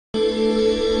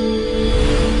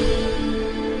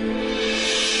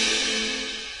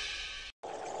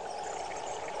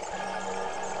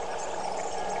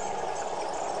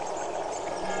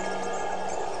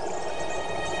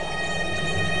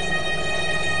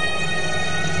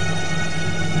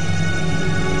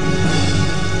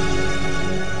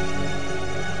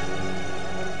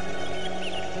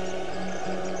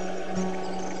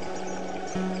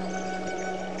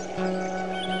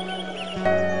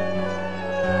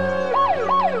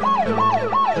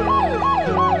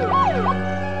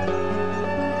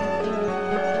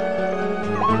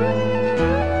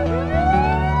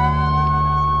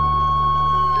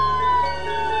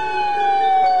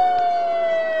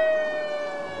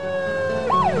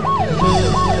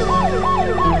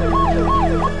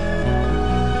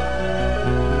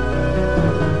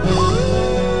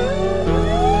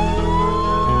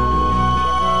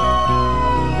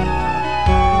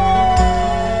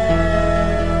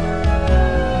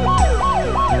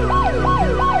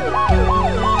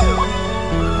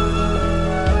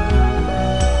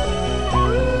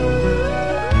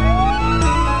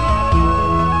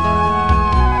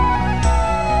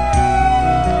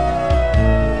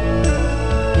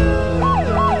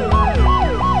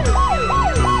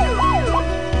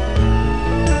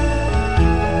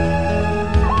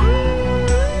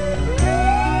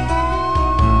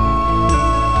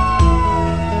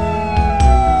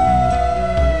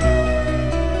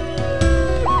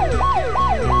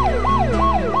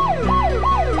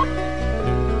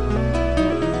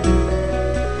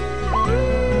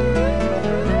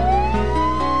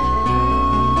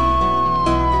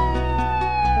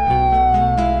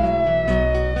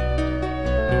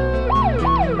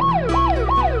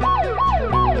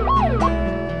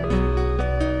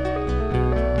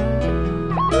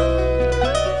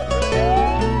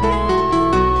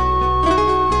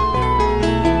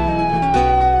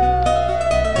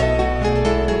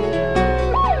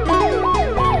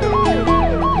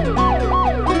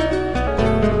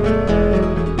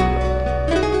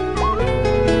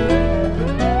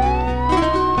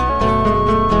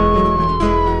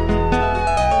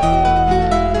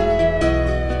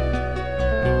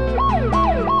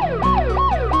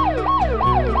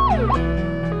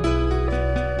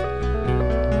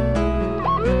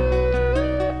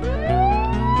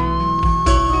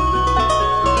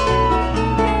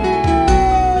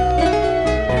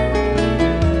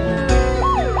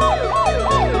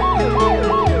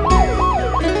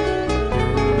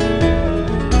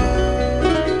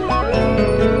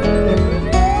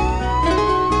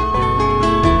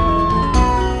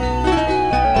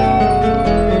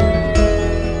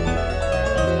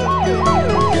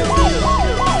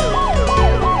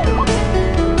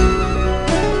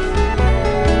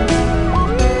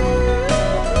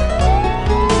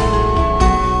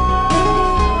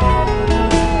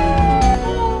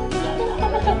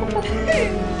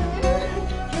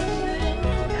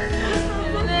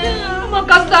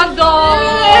stand up.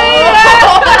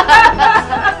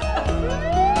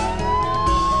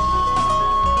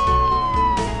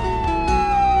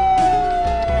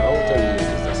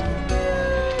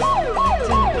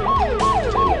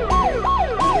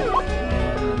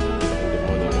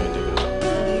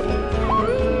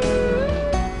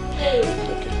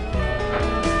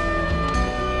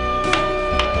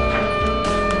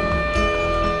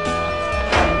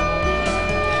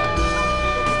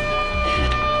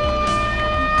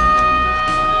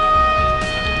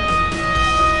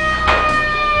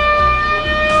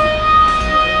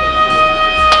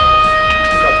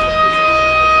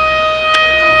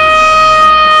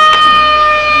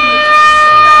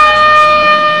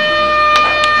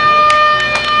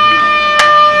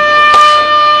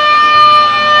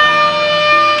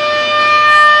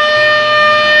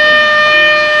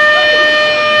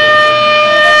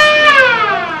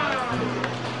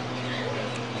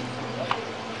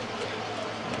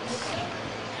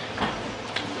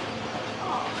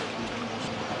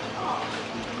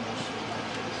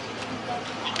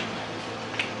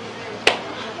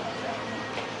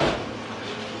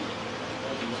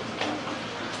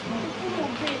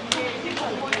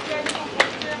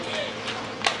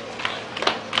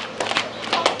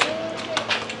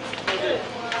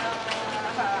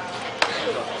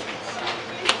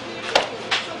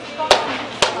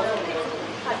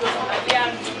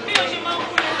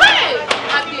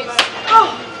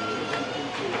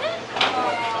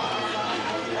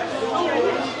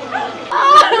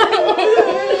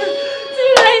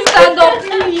 Stand up,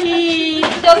 please.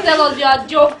 Just tell us you are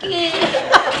joking.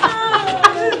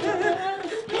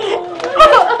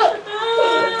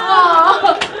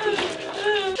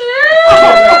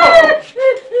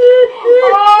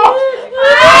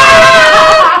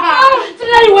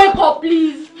 Tonight, wake up,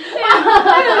 please.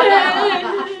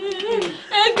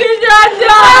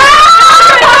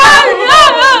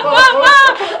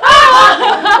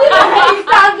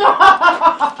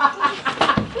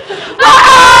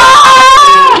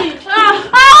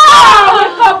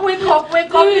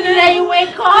 Wake up, Lily,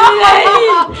 wake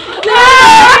up!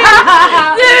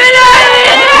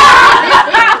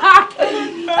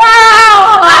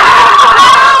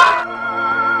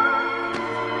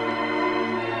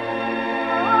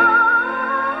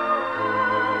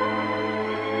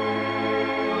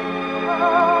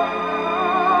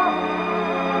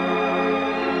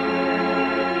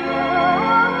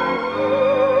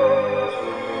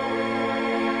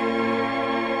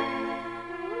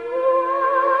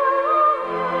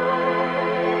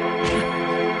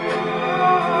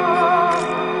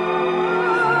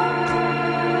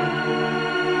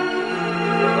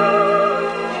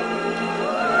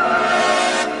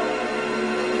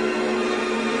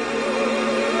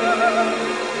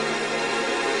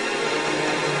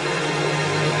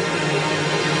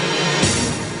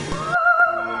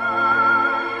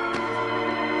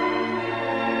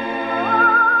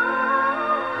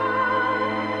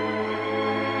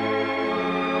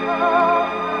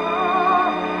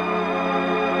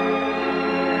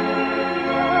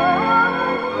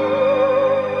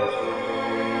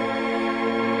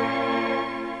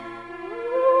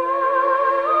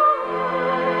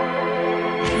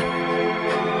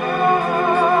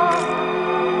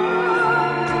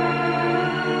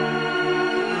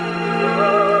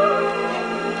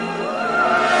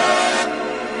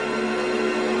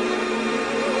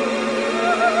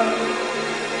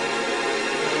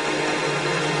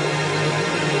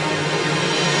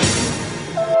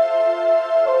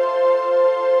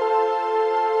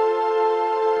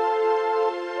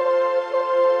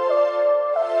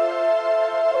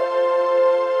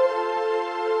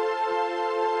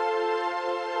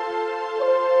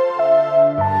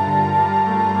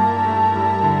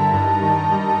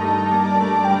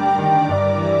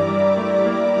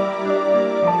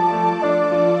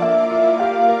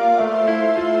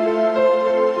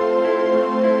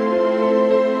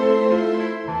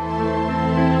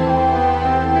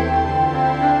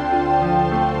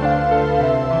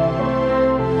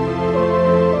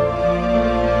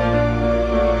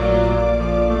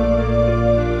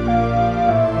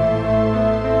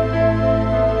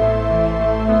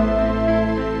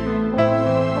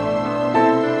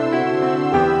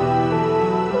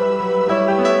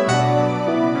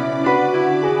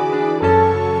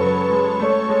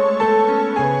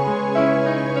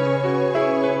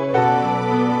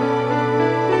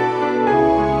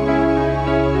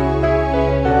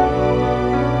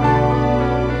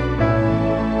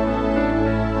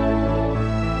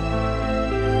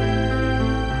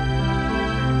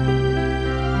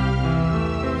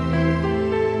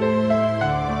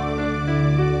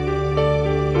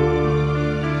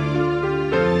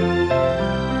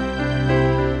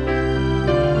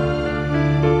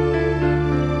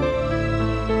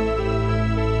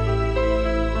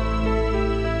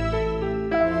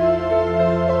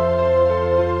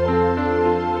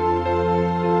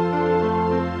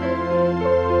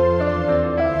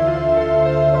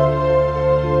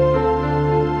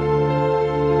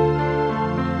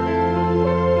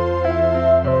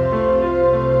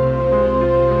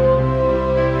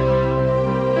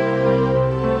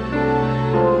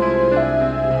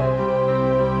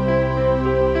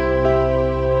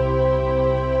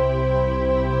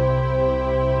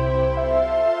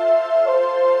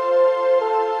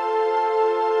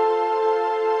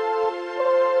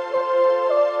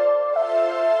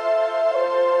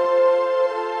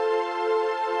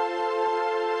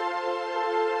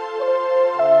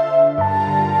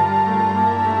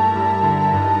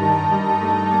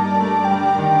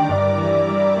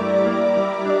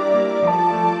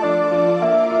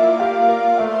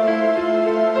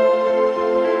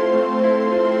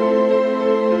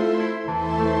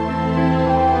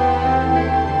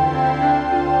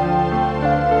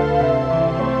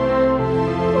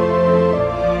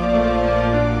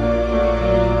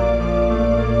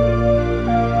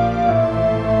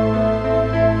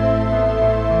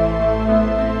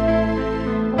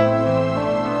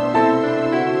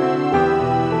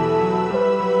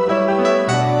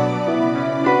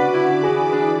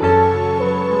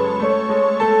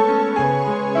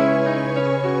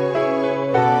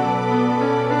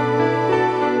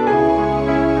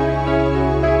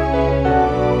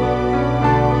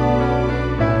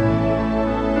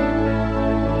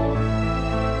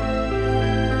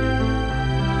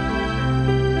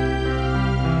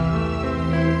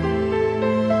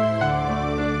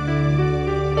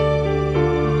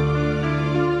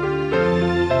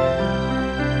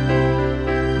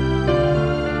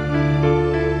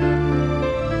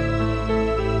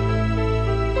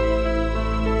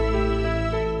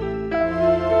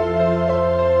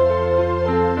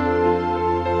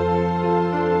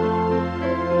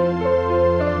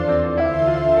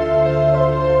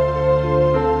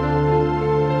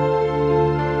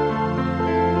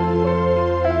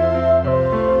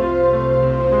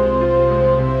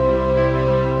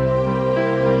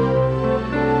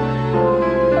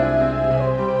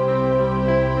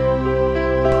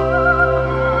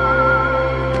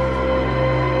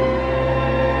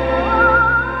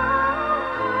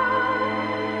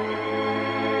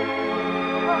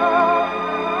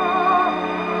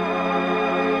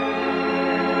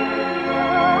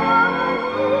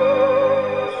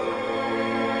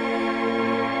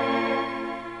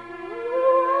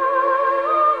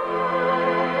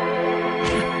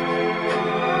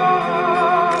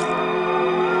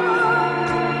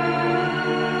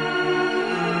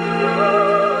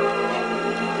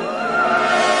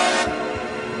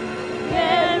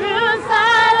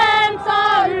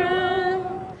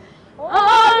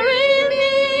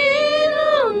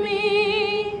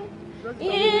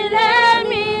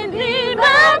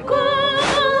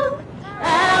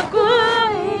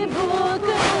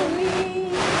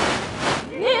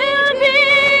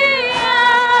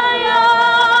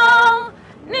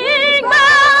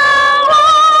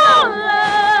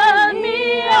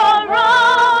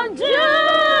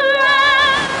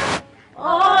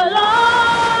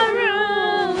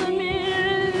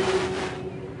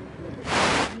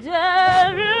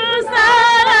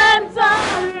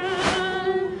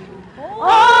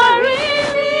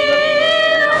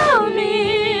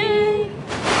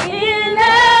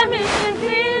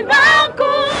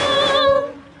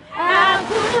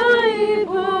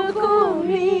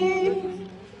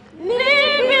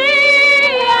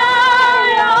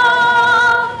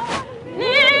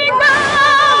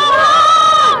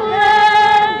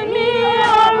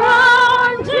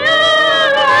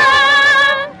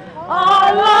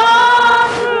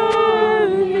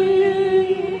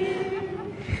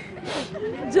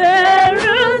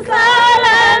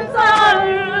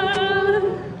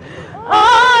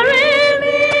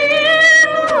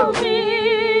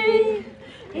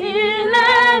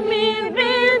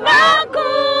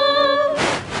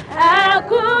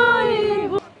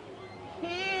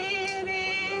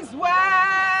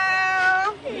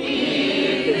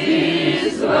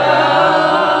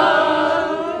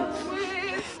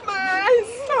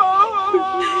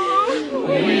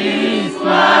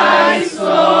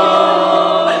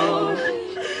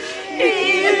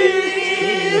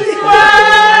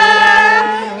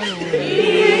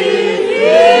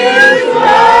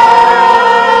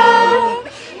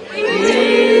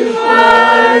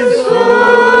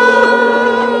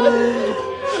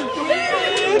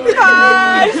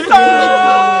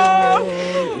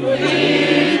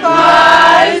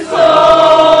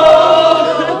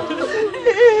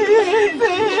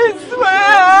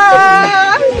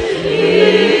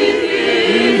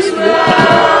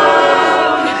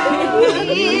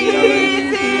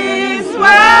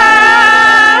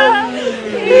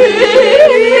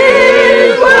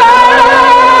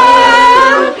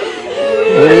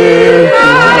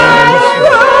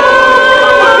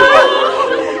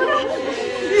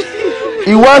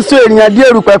 Ìwọ sọ ènìyàn di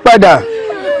erùpẹ̀ padà,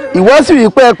 ìwọ sì wí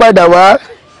pé ẹ padà wá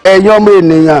ẹ̀yin ọmọ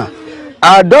ènìyàn.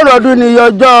 Àádọ́rùn ọdún ni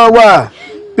ọjọ́ wa,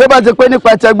 bí ó bá ti pé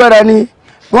nípa ti agbára ni,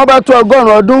 bí wọ́n bá tó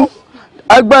 100 ọdún,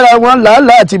 agbára wọn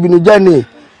làálàá àti ìbìnújẹ́ ni,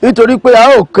 nítorí pé a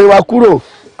ó ké wa kúrò,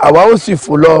 àwa ó sì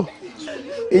fò lọ.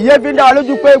 Ìyẹn fi ń dá wa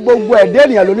lójú pé gbogbo ẹ̀dá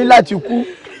ènìyàn ló ní láti kú.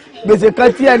 Gbèsè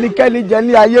kan tí ẹnikẹ́ni jẹ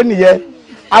ní ayé nìyẹn.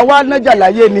 Àwa nájà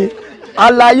láyé ni,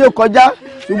 aláyé kọjá,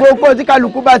 ṣùgbọ́n pé tí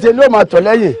kálukú bá ṣe ló máa tọ̀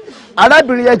lẹ́yìn.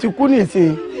 Arábìnrin yẹn ti kú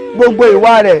nísìn, gbogbo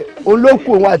ìwà rẹ̀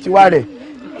olókù òun àti ìwà rẹ̀.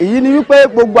 Èyí ni wípé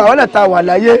gbogbo àwọn náà tá wà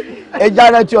láyé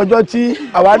ẹja rẹ̀ ti ọjọ́ tí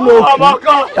àwa náà kú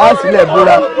tá a sílẹ̀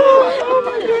búra.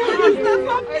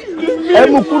 Ẹ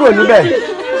mú kúrò níbẹ̀.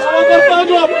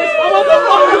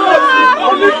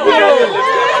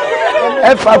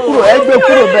 Ẹ fà kúrò, ẹ gbé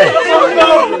kúrò bẹ́ẹ̀.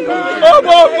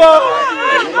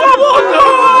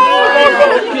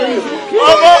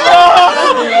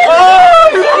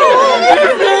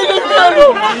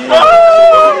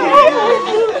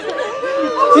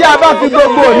 Tí a bá fi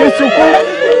gbogbo òní sunkún,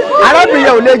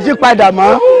 arábìnrin ò lè jí padà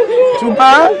mọ́,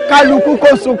 ṣùgbọ́n kálukú kó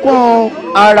sunkún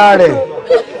ara rẹ̀.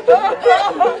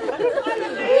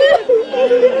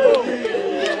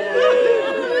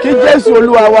 Kí Jésù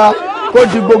Olúwa wa kó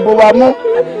di gbogbo wa mú.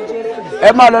 Ẹ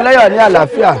máa lọ lẹ́yọ̀ ní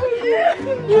àlàáfíà.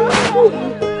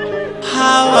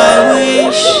 How I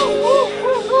wish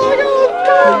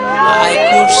I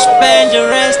could spend the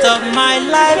rest of my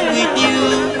life with you.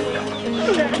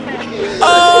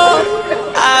 Oh,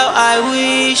 how I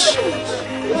wish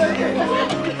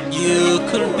you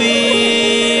could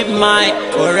be my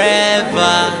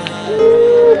forever.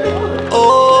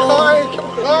 Oh,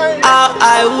 how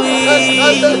I wish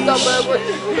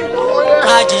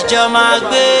àjíjọ máa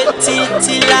gbé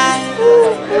títí láì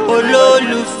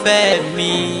olólùfẹ́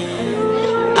mi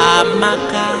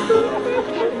Amaka.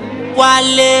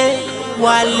 Wálé,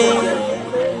 wálé,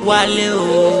 wálé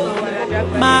o,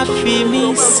 má fi mí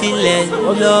sílẹ̀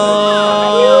lọ.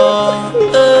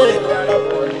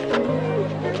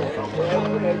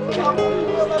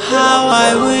 how I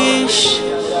wish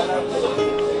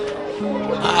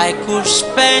I could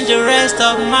spend the rest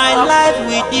of my life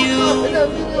with you.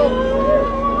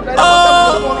 Oh,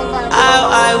 how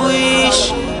I wish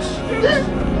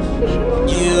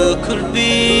you could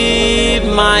be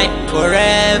my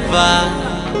forever.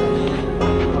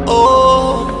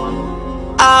 Oh,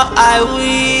 how I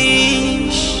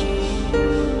wish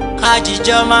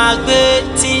kájíjọ máa gbé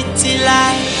títí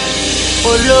láì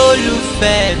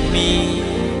olólùfẹ́ mi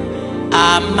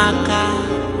Amaka.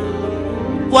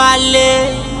 Wálé,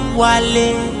 wálé,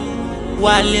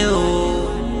 wálé o,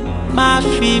 má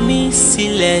fi mí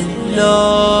sílẹ̀ lọ.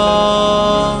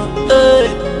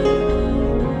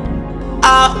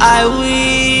 How I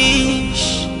wish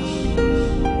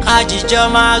kájíjọ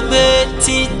máa gbé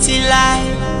títí láì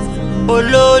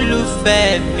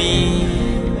olólùfẹ́ mi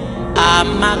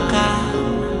Amaka.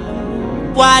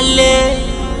 Wálé,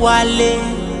 wálé,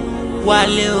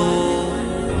 wálé o,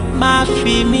 má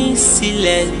fi mí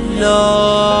sílẹ̀ lọ.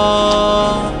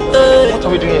 What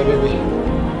are we doing here, baby?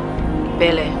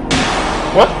 Bele.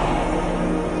 What?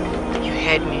 You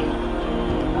heard me.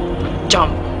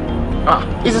 Jump.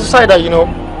 It's a suicide, you know.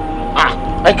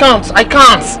 I can't.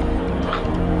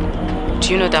 Do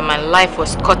you know that my life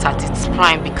was cut at its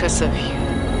prime because of you?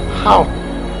 How?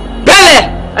 Bele!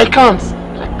 I can't.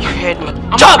 You heard me.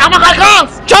 Jump! I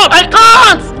can't! Jump! I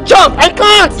can't! Jump! I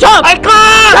can't! Jump! I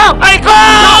can't! Jump! I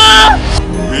can't!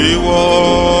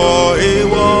 Ewo,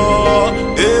 ewo,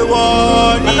 ewo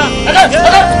ni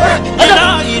iná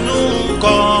inú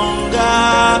kànga.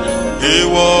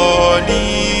 Ewo ni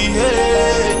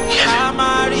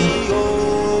amari o.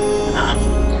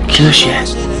 Kí ló ṣe?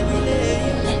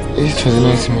 It was a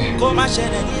nightmare. Kó má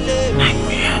ṣẹlẹ̀ nílé.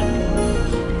 Nightmare.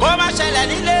 Kó má ṣẹlẹ̀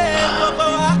nílé gbogbo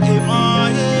wa èèmọ̀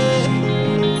yé.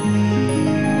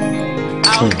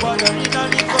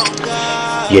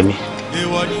 Yẹmi,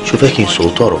 ṣó fẹ́ kí n sọ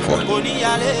òótọ́ ọ̀rọ̀ fún ẹ?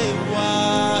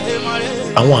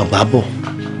 Àwọn àgbà bọ̀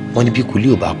wọ́n ní bí kulí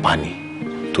ò bá pa ni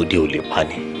tòde ò lè pa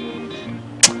ni.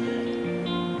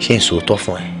 Ṣé n sọ òótọ́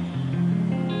fún ẹ?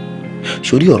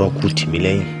 Sórí ọ̀rọ̀ kù tì mí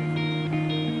lẹ́yìn.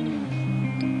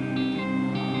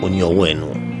 Ó ní ọwọ́ ẹnu.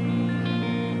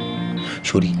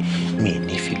 Sórí mi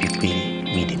ní fi bí pé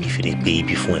mi dẹ̀ ní fi lè gbé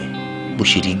ibi fún ẹ. Bó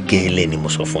ṣe rí gẹ́lẹ́ ni mo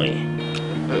sọ fún ẹ.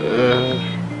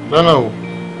 No.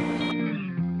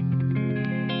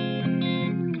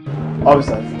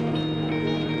 Officer,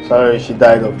 sorry, she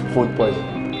died of food poison.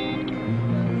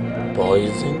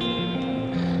 Poison?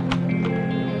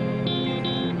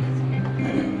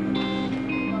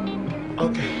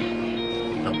 Okay.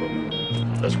 No problem.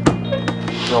 Let's go.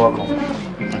 You're welcome.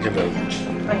 Thank you very much.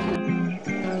 Thank you.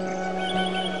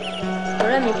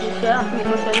 Ọ̀rẹ́ mi kì í ṣe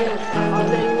àfihàn ṣẹlẹ̀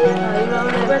ọ̀lẹ́ ilé àìrọ̀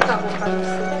ọ̀rẹ́ bẹ́ẹ̀ kò kà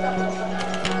sí.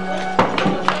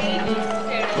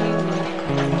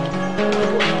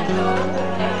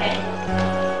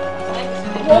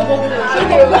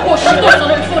 Gbogbo ṣe tó sọ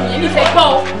lórí fóònù yẹn nífẹ̀ẹ́ gbọ́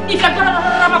ọ nífẹ̀ẹ́ gbọ́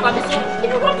rárá bàbá mi sọ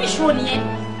ibi rọ́bìṣì wo nìyẹn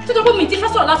tó tó kó mi ti fẹ́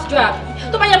sọ̀rọ̀ láti jọ àbí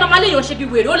tó bá yẹ máa lè yàn ṣe bí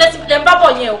wèrè ó lẹ ti lẹ ń bá bọ̀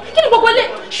yẹn o kí ni gbogbo ilé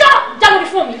ṣọ́ já lórí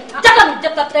fóònù mi já lórí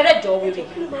jẹta tẹrẹ jọ wèrè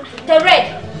tẹrẹ.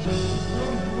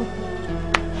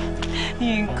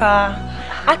 Yínká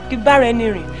a kì í bára ẹni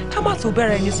rìn ká má tó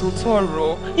bẹ̀rẹ̀ ẹni sòótọ́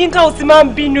ọ̀rọ̀. Yínká o ti máa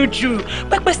ń bínú jù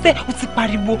pẹ́pẹ́sẹ́ o ti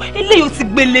pariwo eléyìí o ti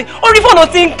gbélé orí fóònù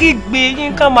ti ń kígbe.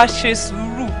 Yínká máa ṣe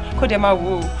sùúrù kó dẹ̀ máa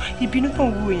wò ó ìbínú tó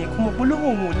ń wo èèyàn kó mọ̀ polówó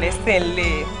òun ò lẹ́sẹ̀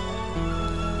lẹ̀.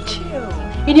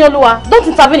 Ìníolúwa, don't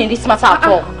intervene in this matter at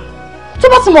all. Tó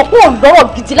bá ti mọ̀ pé òun lọ́rọ̀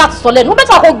gidi láti sọ lẹ́nu ó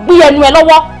bẹ́ẹ̀ kó gbé ẹnu ẹ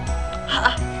lọ́wọ́.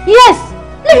 Yes,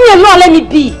 leave me alone, let me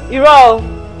be. Irọ́,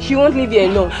 she won't leave you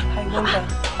alone. I wonder.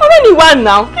 Already one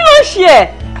now. You don't share.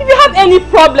 If you have any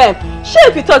problem, share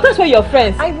if you talk. That's why you're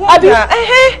friends. I wonder.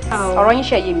 Ọ̀rọ̀ yín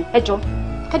ṣe yé mi. Ẹ jọ̀ọ́,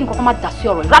 kẹ́ni kankan má dá sí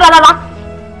ọ̀rọ̀ yìí. Rárá.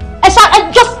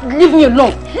 Just leave me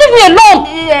alone. Leave me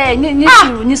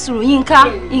alone. Ní sùúrù,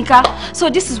 Yínká. So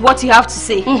this is what you have to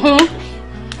say.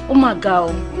 Ó mà ga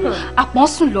o. Àpọ́n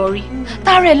sùn lọ rí.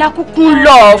 Tààrẹ lákùkù ń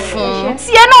lọ fún.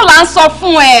 Tí ẹ náà là ń sọ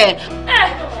fún ẹ.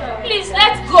 Please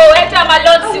let's go. Ẹ jẹ́ àmà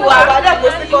lọ sí wa.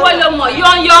 Ìwọ ló mọ̀, you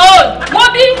on your own. Mo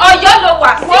bí Ọ̀yọ́ ló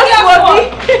wà.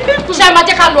 Ṣé ẹ máa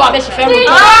jẹ́ ká lọ àbẹ̀ṣẹ̀ fẹ́ mi?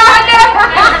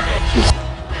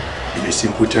 In a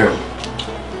simple term,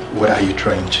 what are you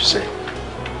trying to say?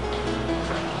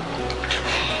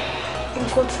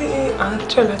 Nǹkan tí à ń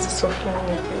tọ́ láti sọ fún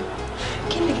wọn pé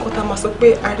kí ni nǹkan tá a máa sọ pé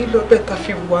a rí lọ́bẹ̀ tá a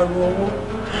fi wà ru owó?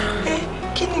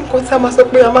 Kí ni nǹkan tá a máa sọ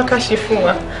pé Amaka ṣe fún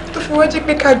wa tó fi wá jẹ́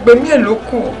pé ká gbẹ̀mí ẹ̀ ló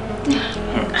kù?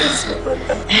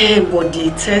 But the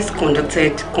test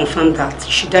conducted confirmed that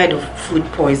she died of food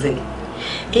poisoning.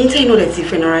 Èyí tí inú rẹ̀ ti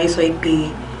fẹ́ nara yín sọ pé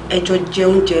ẹjọ́ jẹ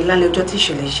oúnjẹ lálẹ́ ọjọ́ tí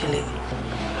ìṣẹ̀lẹ̀ ṣẹlẹ̀.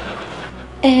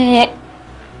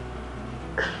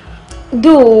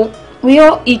 Though we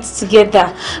all eat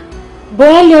together. But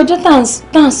early ọjọ́ tá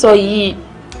ń sọ yìí.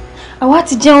 Àwa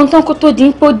ti jẹun tán kó tó di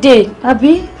ń pò dé.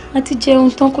 Àbí? A ti jẹun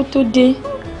tán kó tó dé.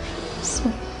 So.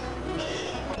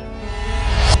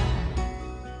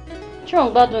 Ṣé o ń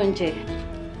gbádùn oúnjẹ?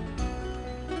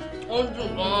 Ó ń dùn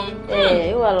gan.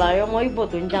 Wà láàrin ọmọ Ìgbò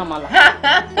tó ń jẹ àmàlà.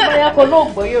 Bóyá kò lóò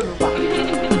gbọ́ Yorùbá.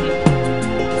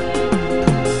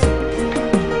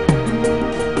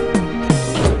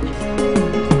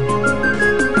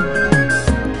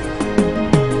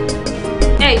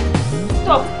 Hey,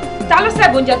 stop. Ta ló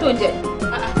serve oúnjẹ tó ń jẹ?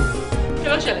 Kí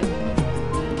ló ṣẹlẹ̀?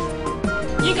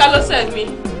 Yínká ló serve mi.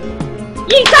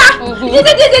 Yínká!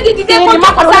 Dídé kó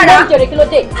jókòó sára. Kí ló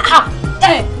dé?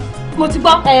 Mo ti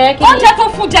gbọ́. Oúnjẹ tó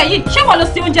fún jẹ yìí, ṣé wọ́n ló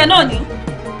ṣe oúnjẹ náà ni?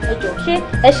 Ẹ jọ̀ọ́, ṣé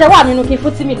ẹ̀ṣẹ̀ wà nínú kí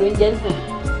fún Tímì lóúnjẹ ń sìn?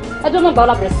 Ẹjọ́ náà gbà ọ́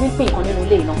la bẹ̀rẹ̀ sí ní pín nǹkan nínú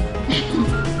ilé náà.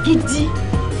 Gidi.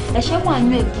 Ẹ̀ṣẹ̀ wà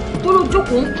nínú ẹ̀ gidi tó ló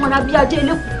jókòó ń kanra bí ajé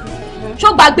ilé. Ṣó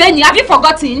gbàgbé ni? Have you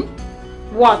forgotten?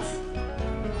 What?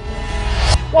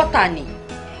 Water ni.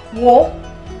 Wo,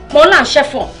 mo là ń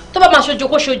ṣẹ́fọ̀n. Tó bá máa ṣojo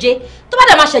kó ṣoje. Tó bá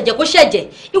dẹ̀ máa ṣẹ̀jẹ̀ kó ṣẹ̀jẹ̀.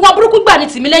 Ìwà burúkú gbà ní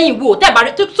tìmí lẹ́yìn ìwò tí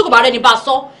kò bá rẹ́ni bá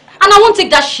sọ. And I won't take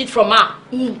that shit from her.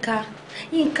 Yínká,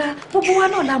 gbogbo wa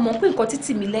náà la mọ̀ pé nǹkan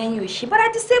títì mi lẹ́yìn ò ṣe. But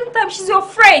at the same time, she's your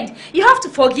friend. You have to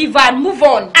forgive her and move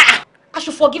on. I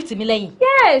should forgive tìmí lẹ́yìn.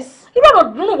 Yes. Irú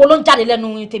ọ̀rọ̀ dùnú wo ló ń jáde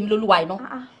lẹ́nu tèmi lólúwa iná?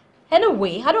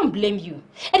 Anyway, I don't blame you.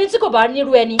 Ẹni tí kò bá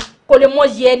nírú ẹni kò lè mọ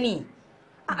iye ẹni.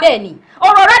 Bẹ́ẹ̀ ni.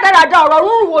 Ọ̀rọ̀ rádaràda ọ̀rọ̀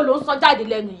rúrù wo ló ń sọ jáde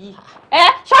lẹ́nu yìí?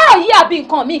 Ṣọ́rọ̀ yìí àbí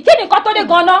nǹkan mi? Kí ni nǹkan tó dé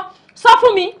gan-an? Sọ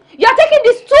fún mi. You are taking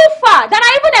this too far than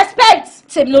I even expect.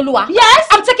 Temiloluwa. Yes.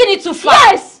 I'm taking it too far.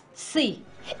 Yes. See,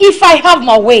 if I have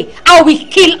my way, I will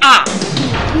kill her.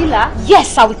 Kill her?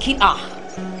 Yes, I will kill her.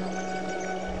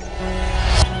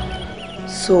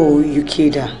 So you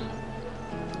killed her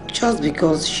just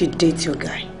because she dates your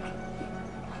guy?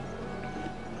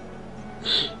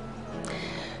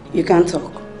 You can't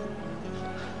talk.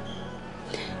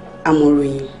 I'm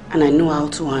Oroyin and I know how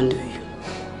to handle you.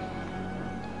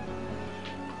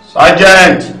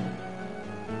 Sergeant!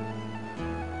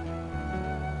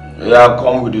 Yeah,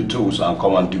 come with the tools and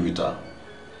come and deal with her.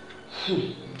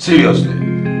 Seriously.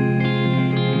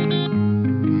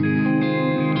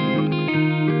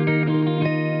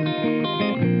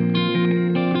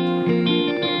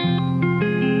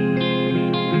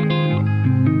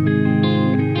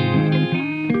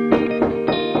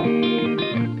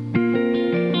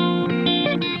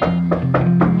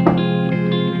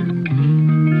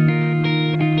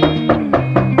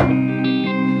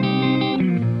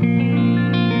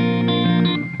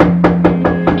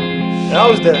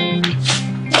 How's that?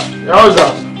 How's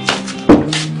that?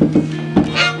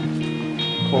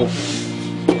 Oh.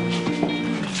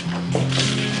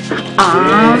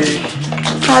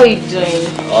 How you doing?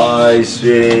 Hi,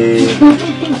 sweetie.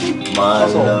 My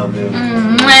love.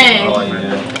 How are you?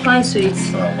 Fine, sweet.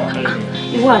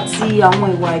 Ìwọ àti àwọn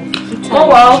ìwà ìbìkítà. Ó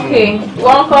wà okay.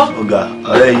 Wọ́n kọ́. Ọ̀gá,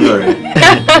 ọ̀rẹ́ yìí ọ̀rẹ́.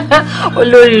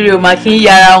 Olóríire ò máa kí ń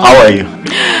yára wọn. How are you?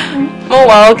 Mo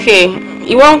wà okay.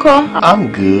 Ìwọ ńkọ́? I'm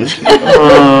good.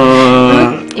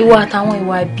 Ìwọ àtàwọn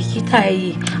ìwà ìbìkítà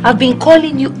yìí. I've been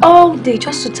calling you all day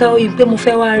just to tell you pé mo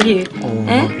fẹ́ wá rí ẹ.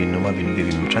 Má bínú, baby.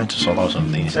 We're trying to sort out some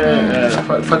things. I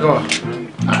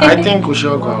think we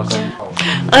should go out.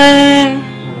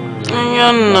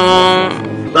 You know.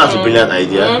 That's a brilliant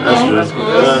idea. That's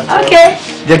good. Okay.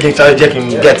 Check him,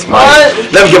 get my.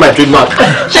 Let me get my trademark.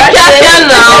 Check it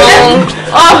now.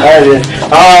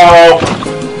 Oh.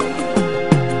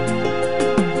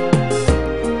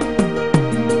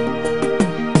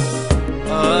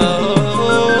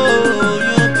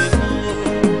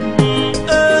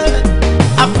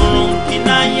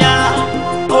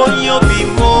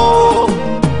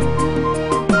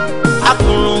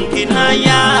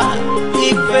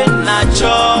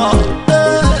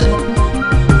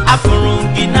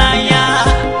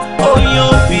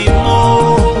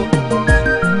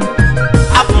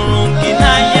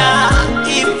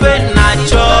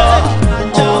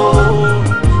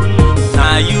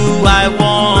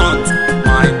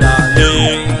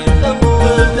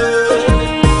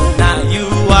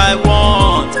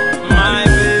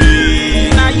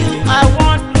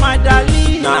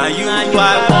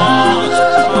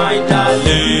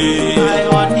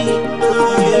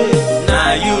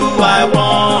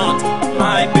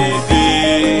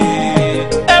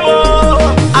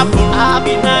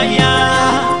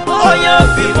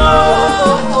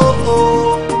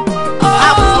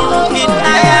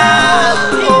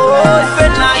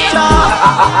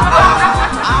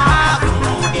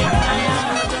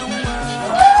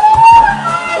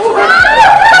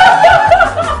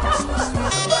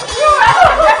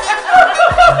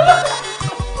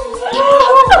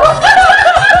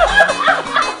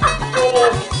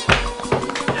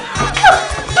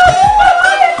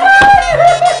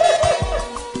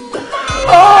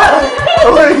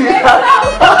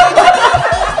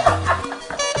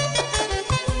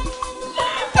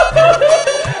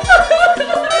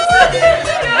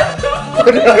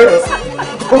 I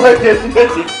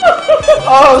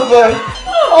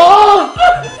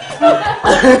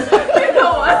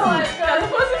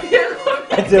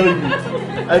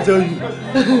tell you.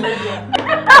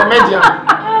 Comedian.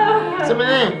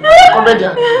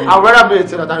 Comedian. I'd rather be a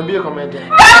singer than be a comedian.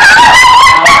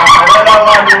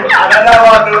 Another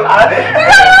one.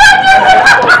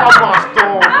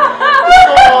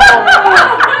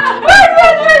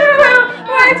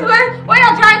 Wait. What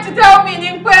you're trying to tell me,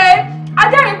 Nimpe? I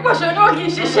didn't push on no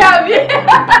Gishabi.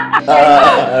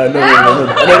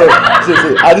 No.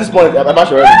 See, at this point, I'm not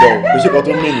sure anything. We should go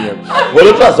to million. But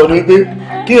the class on the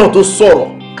kí on tó sọ̀rọ̀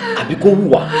àbí kó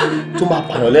hùwà tó máa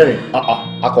pààyàn lẹ́rìn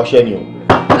akọ́ṣẹ́ ni o.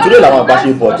 Torí làwọn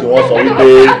àbáṣepọ̀ tí wọ́n sọ wípé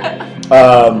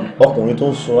ọkùnrin tó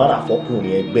ń sun ara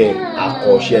fọkùnrin ẹgbẹ́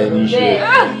akọ́ṣẹ́ ní ṣe.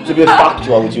 To be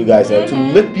factual with you guys, to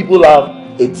make people laugh,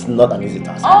 it's not an easy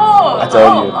task. I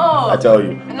tell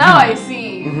you. Now I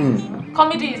see.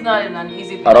 Comedy is not an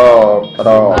easy thing. At all.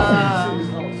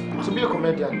 To be a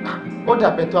comedian, ó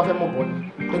dàbẹ̀ tó afẹ́ mọ̀ bọ́ ni.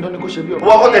 Dandan ni kò ṣe bí ọ̀bọ.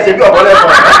 Wọ́n kọ́ tẹ̀sẹ̀ bí ọ̀bọ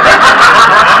lẹ́kọ̀ọ́.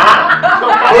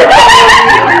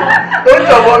 Ó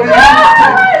jọ̀bọ mi.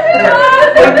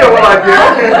 Ó jọ̀bọ àjẹ́.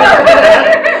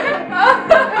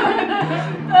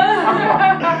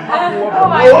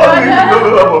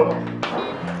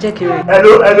 Jẹ́ kí n rí.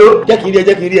 Hello. Jẹ́ kí n rí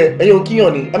ẹ. Ẹ̀yin ò kíyàn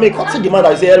ni. I mean, consider the man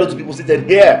that say hello to people seated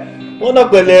here. Wọ́n náà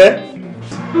pẹ̀lẹ́.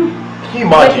 Can you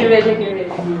imagine? Jẹ́ kí n rí.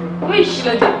 Which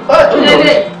lady?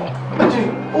 Imagine,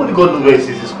 only God knows where he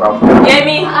sees this crap.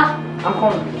 Yemi. I'm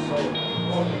coming.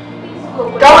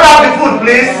 Can we have the food,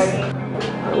 please?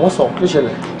 What's up? Kí ló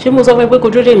ṣẹlẹ̀? Ṣé mo sọ fún ẹ pé kò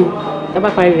dúró dè mí? Ẹ bá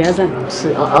parí rẹ̀ Azan.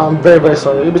 See, I'm very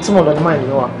sorry. Ibi tí mo lọ ní mind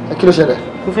ni wà. Kí ló ṣẹlẹ̀?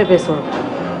 Mo fẹ́ bẹ́ẹ̀ sọ̀rọ̀.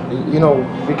 You know,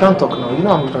 we can't talk now. You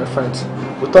know I'm with my friends.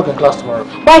 We'll talk in class tomorrow.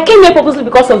 But I came here purposely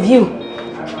because of you.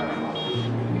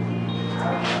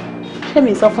 Ṣé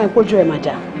mi sọ fún ẹ kójú ẹ máa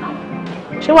jà?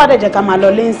 Ṣé wàá dẹ̀ jẹ́ ká máa lọ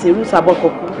lẹ́yìn sí irú ìsàbọ̀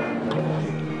kọ̀ọ̀kan?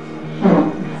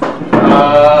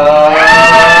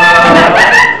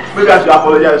 Maybe I should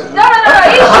apologize. No,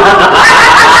 issue.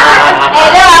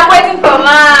 Hello, I'm waiting for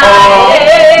mine.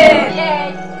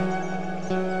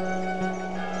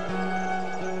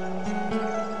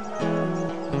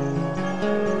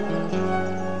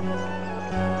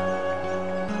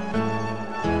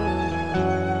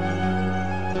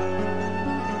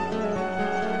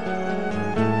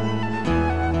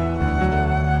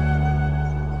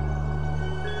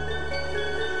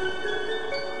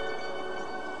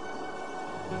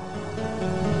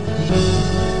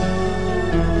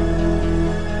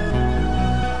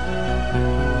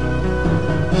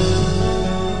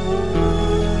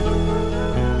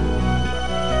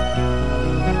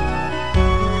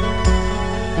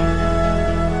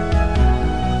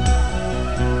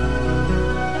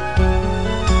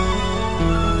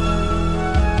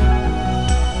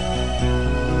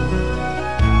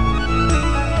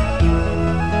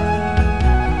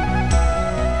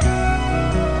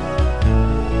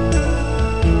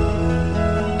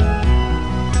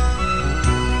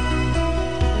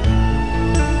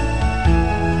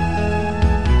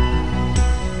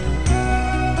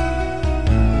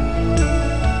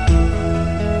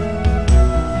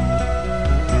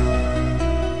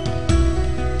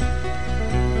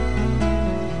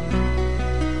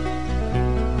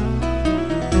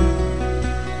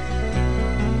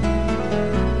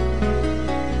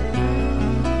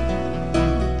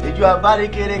 Abárí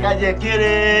kéré kájẹ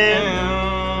kéré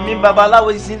ní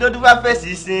babaláwo sísin ló dúpẹ́ fẹ́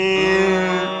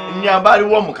sísin ní abárí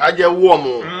wọ̀mù kájẹ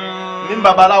wọ̀mù ní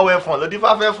babaláwo ẹ̀fọ̀n ló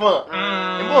dífá fẹ́ fọ̀n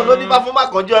ìbọn ló dífá fún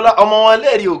Mákànjí ọmọ wọn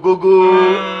lẹ́rìí ògógó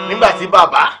nígbà tí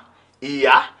bàbá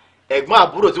ìyá ẹ̀gbọ́n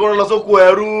àbúrò tí wọ́n lọ sóko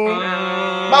ẹrú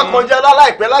Mákànjí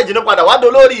láìpẹ́ láìjìnnú padà wá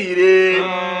dolórí ire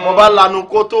mo bá lanu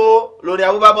kótó lórí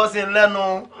abúbábọ́ sí lẹ́nu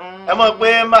ẹ mọ̀ pé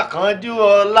Mákànjí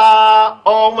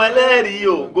ọmọ ẹlẹ́rìí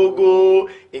ògógó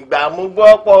ìgbà mú gbọ́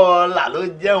pọ̀ là ló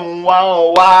jẹun wá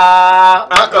wá.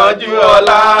 Mákànjí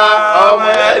ọmọ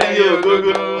ẹlẹ́rìí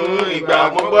ògógó ìgbà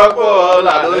mú gbọ́ pọ̀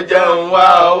là ló jẹun wá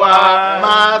wá.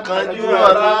 Mákànjí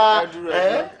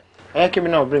Give me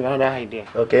now bring another idea.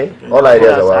 Okay, all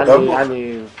ideas are welcome.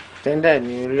 And tender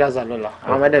ni Riaza Lola.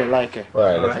 I'm ready to like it. All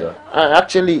right, let's go.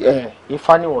 Actually,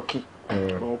 Ifani Woki.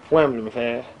 Poem le me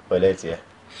fẹ́. Well, let's hear.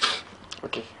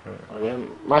 Okay.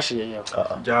 Má ṣe yẹ̀yẹ́.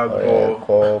 Jago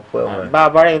ko poem.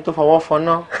 Bàbá rẹ̀ tó fọwọ́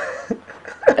fọ́nà.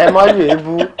 Ẹ má lu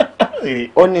ebu.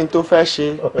 Ó ní tó fẹ́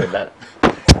ṣe.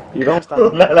 You don't stand.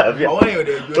 Àwọn èèyàn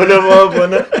dẹ̀ gbé. Ó lè mọ́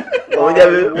fọ́nà. Ó jẹ́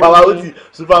bí Baba Uti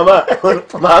Superman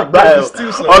máa gbá ẹ̀.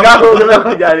 Ọ̀gá kò gbé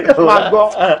mẹ́kọ̀ọ́ jáde. Máa gbọ́.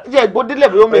 Jẹ́ ìgbódélẹ̀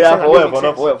bí ó mẹ́sẹ̀ náà. Fọwọ́ ẹ̀fọ́nà.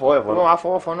 Wọ́n wá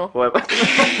fọwọ́ fọ́nà.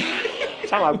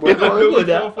 Ṣá máa gbọ́.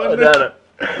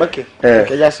 Okay.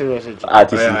 Okay, just serious.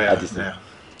 Artist.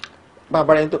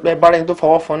 bàbá ẹni tó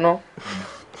fọwọ́ fọná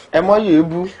ẹ mọ́ yìí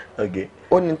bú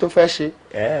ó ní tó fẹ́ ṣe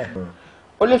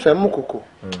ó lè fẹ́ mú kòkò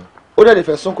ó dẹ̀ lè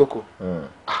fẹ́ sún kòkò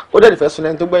ó dẹ̀ lè fẹ́ sún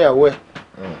ẹni tó gbéyàwó ẹ̀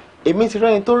èmi ti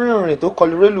rẹ́ni tó rìnrìn tó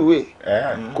kọlu rélùwé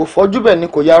kò fọ́jú bẹ́ẹ̀ ni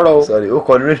kò yára o. Sorry, ó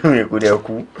kọlu rélùwé kò dẹ̀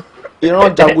kú.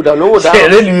 ìran jàgùdà lówó dáhùn. ṣe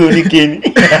rélùwé oníke ni.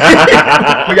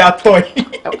 kò yà tọ́ yìí.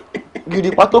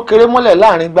 gidipa tó kéré mọ́lẹ̀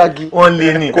láàrin gbági wọ́n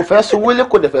lé ní. kò fẹ́ sowélé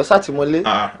kò dẹ̀ fẹ́ sátìmọ́lé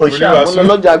mo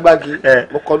lọ́jà gbági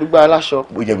mo kọlu gbá aláṣọ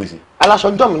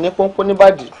aláṣọ jọ̀ mí ní pọ́npọ́n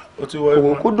níbàdí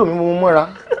òun kú dùn mí mo mọ́ra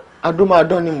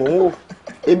adúmáadán ni mò ń wò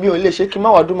èmi ò lè ṣe kí n má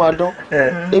wà adúmáadán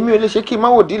èmi ò lè ṣe kí n má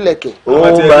wò dílẹ̀kẹ̀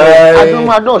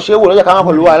adúmáadán ò ṣe é wò lọ́jà ká má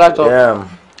pẹ̀lú wa alájọ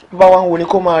bá wa ń wo ni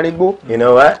kó máa regbó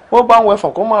bó bá ń wọ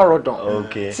ẹfọ̀n kó máa rọdàn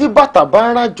tí bàtà bá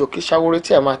ń ràjò kí ṣàwòrán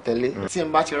tí ẹ máa tẹ̀lé tí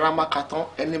n bá ti rá máka tán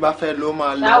ẹni bá fẹ́ ló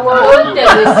máa lọ. àwọn ó ń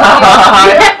tẹ̀lé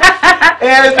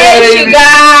sí i ṣìgá.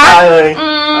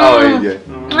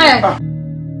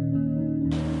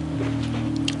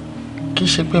 kì í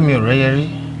ṣe pé mi ò rẹ́yẹ rí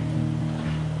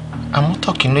àmọ́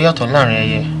tọ́kì ló yàtọ̀ láàrin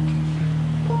ẹyẹ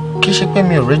kì í ṣe pé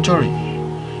mi ò réjò rí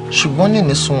ṣùgbọ́n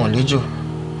nìní sunwọ̀n léjò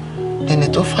ẹni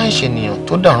tó fá ìṣènìyàn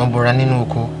tó dàrún bora nínú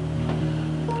oko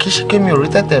kì í ṣe pé mi ò rí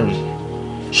tẹ̀tẹ̀ rí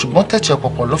ṣùgbọ́n tẹ̀tẹ̀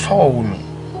ọ̀pọ̀pọ̀ ló fáwọ̀ wù mí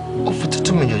ó fi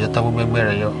tútù mi yọ̀yọ̀ ta gbogbo ẹgbẹ́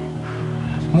rẹ̀ yọ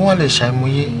mo wá lè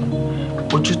ṣàìmọye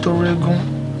ojú tó régún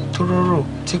tó róró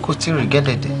tí kò tí ì rí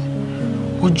gẹ́lẹ́dẹ́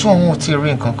ojú ọ̀hún ò tí ì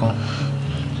rí nǹkan kan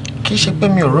kì í ṣe pé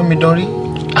mi ò rómi dán rí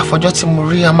àfọjọ́ tí mo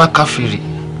rí amákàfìrì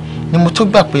ni mo tó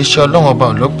gbà pé iṣẹ́ Ọlọ́run ọba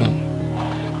ò lópin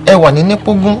ẹwà ní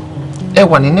nípógún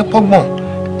ẹwà ní nípọ́gbọ̀n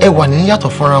ẹwà ní yàtọ̀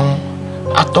fúnra wọn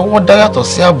àtọwọ́dá yàtọ̀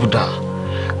sí àbùdá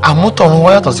àmútọ̀run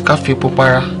wá yàtọ̀ sí ká fi epo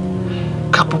para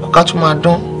ká pupa ká tún máa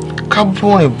dán ká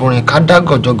búrìnbùrìn ká dá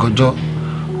gọ̀jọ̀gọ̀jọ̀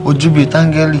ojú bíi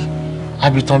táńgẹ́lì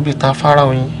àbìtàn bíi ta fárá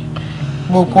oyin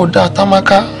gbogbo dá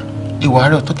támáká ìwà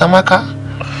rẹ̀ ò tó támáká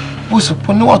bó sì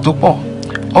pọ̀ níwà tó pọ̀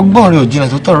ọgbọ́n rẹ̀ ò jinlẹ̀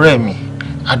tó tọ̀rọ̀ ẹ̀mí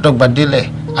àdọ́gbadélẹ̀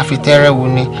àfitẹ́rẹ́wu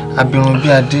ni abirun bí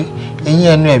adé eyín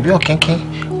ẹnu ẹ̀ bí ọ̀kínkín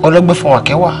ọlọ́gbẹ́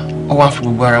fọwàkẹ́wà ó wá fi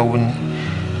gbogbo ara wo ni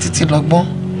títí lọ́gbọ́n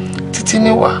títí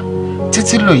níwà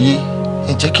títí lòye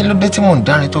ǹjẹ́ kí ló dé tí mò ń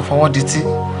dárin tó fọwọ́ di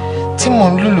tí mò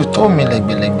ń lùlù tó mi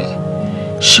lẹ̀gbẹ̀lẹ̀gbẹ̀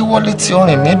ṣíwọ́lé tí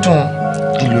orin mi dùn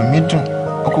ìlú mi dùn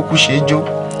ó kúkú ṣe é jó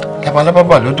labalábá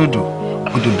bà lódòdó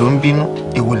òdòdó ń bínú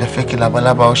èwo lẹ fẹ́ kí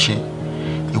labalábá ó ṣe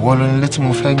ìwọ ló nílé tí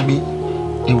mo fẹ́ gbé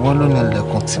ìwọ ló ní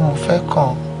ilẹ̀kùn tí mo fẹ́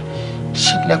kàn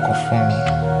ṣílẹ̀kùn fún mi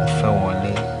mo fẹ́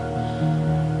wọlé.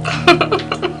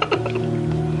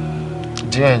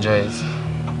 Do you enjoy it?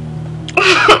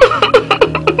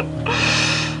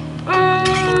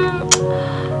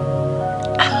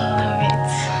 I love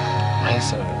it. Are you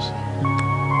serious?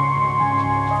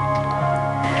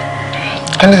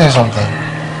 Can I say something?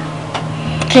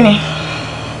 Kini?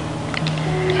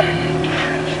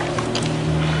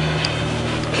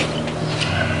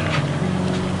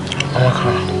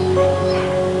 Amaka,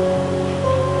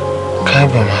 can I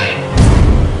be mine?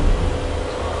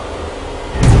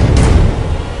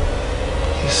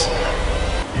 Yes.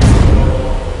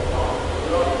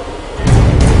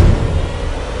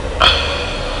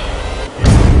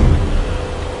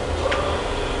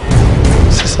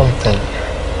 Say something.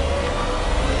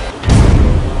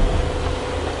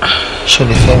 Show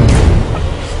the family.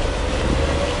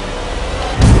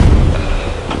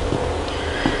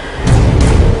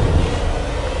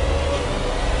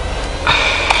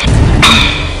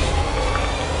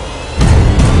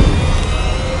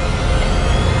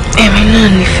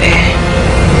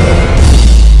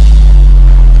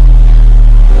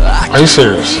 Are you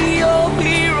serious?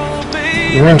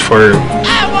 You mean for real?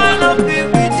 I wanna be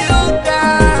with you,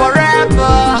 girl,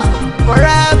 forever,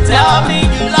 forever. Tell me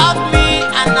you love me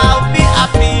and I'll be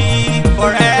happy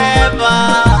forever.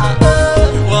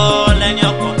 You won't let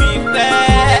your mommy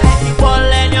fair. You won't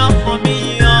let your mommy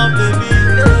your baby.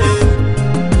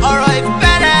 Alright,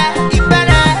 better,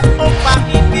 oh,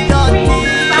 papi, be on me.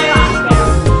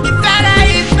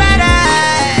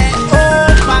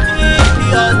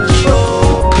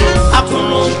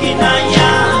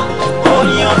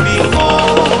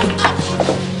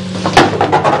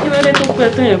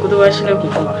 tó yẹn kó tó wá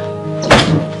sílẹ̀kùn fún wa.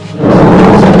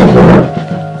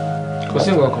 Kò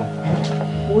sí nǹkan kan.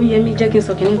 Ó yẹ mí jẹ́ kí n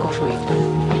sọ kínní kan fún ẹ.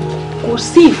 Kò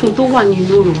sí ìfun tó wà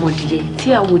nínú òròmọdìyẹ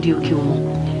tí àwòdì òkè òmò.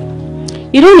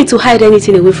 You don't need to hide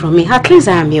anything away from me. At least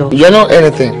I am yours. You're not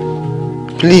anything.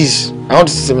 Please, I want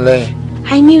to see some line.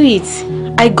 I knew it.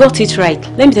 I got it right.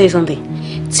 Let me tell you something.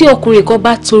 Tí ọkùnrin kan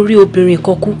bá torí obìnrin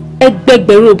kan kú,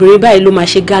 ẹgbẹgbẹ̀rún obìnrin báyìí ló máa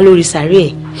ṣe gá lórí sàárè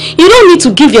ẹ̀. You don't need to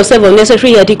give yourself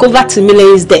unnecessary headache over to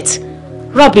millions debt.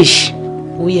 Rubbish.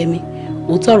 Ó yẹ mi.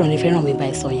 Òótọ́ ọ̀rọ̀ ni fẹ́ràn mi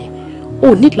báyìí sọ yẹn.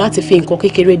 O need láti fi nǹkan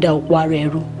kékeré da òpó ara ẹ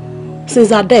rú. Since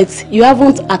her death, you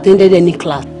haven't attended any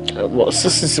class.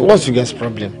 What's your guys'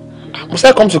 problem? Must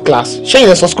I come to class? Share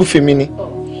your school for me.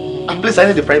 Please, I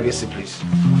need the privacy, please.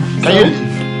 Can you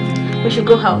leave? We should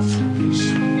go out.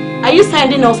 Are you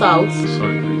sending us out?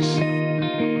 Sorry, please.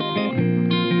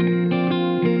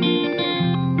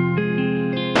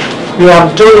 We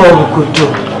have done what we could do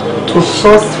to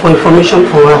source for information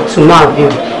from her to no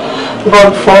avail.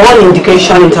 But for all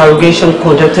indication, interrogation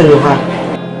conducted of her,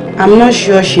 I'm not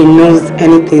sure she knows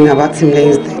anything about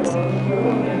Timle's death.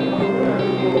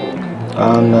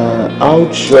 And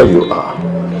how sure you are?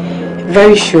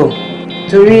 Very sure.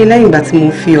 Torí lẹ́yìn ìgbà tí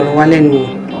mo fi ọ̀rọ̀ wá lẹ́nu wò,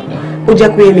 ó jẹ́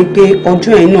kó yé mi pé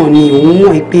ọjọ́ yẹn náà ni òun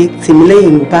mọ̀ pé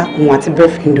Tìmílẹ́yìn ń bá òun àti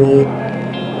boyfriend òun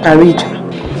parí ìjà.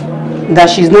 That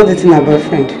she is not dating her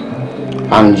boyfriend.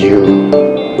 And you...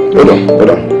 Hold on.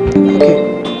 Okay.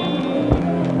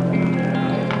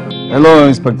 Hello,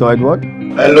 Inspector Edward.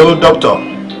 Hello, Doctor.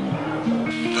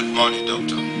 Good morning,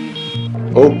 Doctor.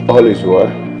 Hope all is well.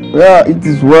 Yeah, it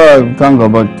is well, thank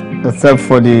God, but except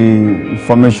for the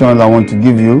information I want to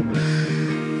give you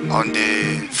on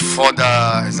the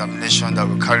further examination that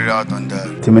we carried out on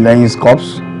the Timilehin's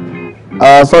corpse.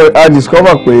 Sorry, I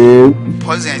discovered that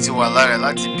poison ti wà lára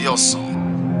láti bí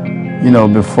ọ̀sán. You know,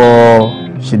 before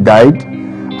she died.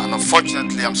 And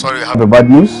unfortunately, I'm sorry, I have a bad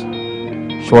news.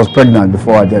 She was pregnant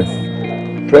before her death.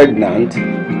 Pregnant?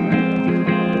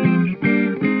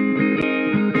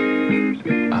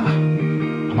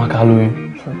 Amaka lóyún.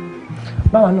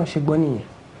 Báwa náà ṣe gbọ́ nìyẹn.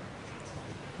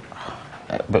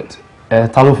 But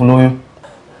ta ló fún lóyún?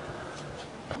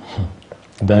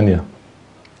 Daniel,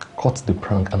 cut the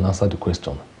prank and answer the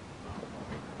question.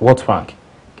 What prank?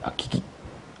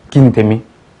 Kí ni tèmi?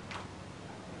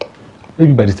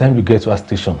 Maybe by the time you get to our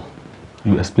station,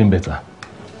 you explain better.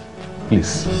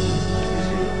 Please.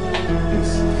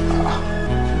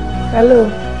 Hello.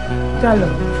 Hello.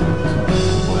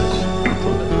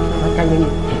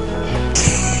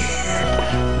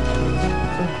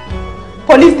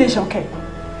 Police station kẹ.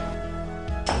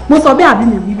 Mo sọ bẹ́ẹ̀ àbí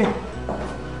mi wí bẹ́ẹ̀.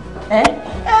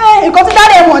 Nǹkan tí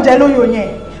dáre wọn jẹ lóyún yẹn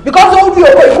because ó ń fi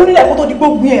owó ìkú nílẹ̀ kó tó di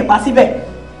gbógun yẹn bá síbẹ̀.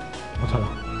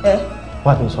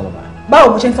 Wá ti ń sọ̀rọ̀ báyìí.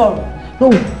 Báwo mo ṣe ń sọ̀rọ̀? No,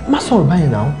 má sọ̀rọ̀ báyìí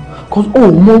now. Cause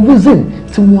mo reason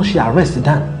tí wọ́n ṣe arrest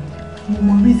Dan.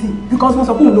 Mo reason because wọ́n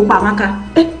sọ pé òun ló pa Amaka.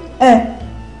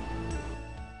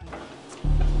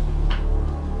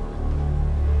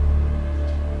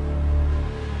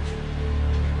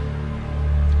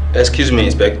 Excuse me,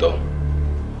 Inspector.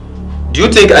 Do you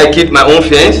think I killed my own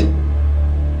friends?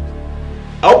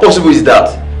 How possible is that?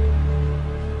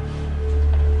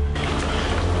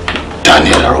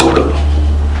 Daniel Arodo.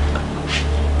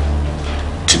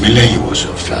 Timilehin was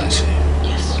your fiancée.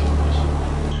 Yes.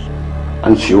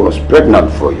 And she was pregnant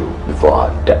for you before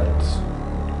her death.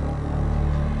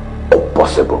 How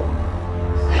possible?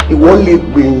 Ìwọ lè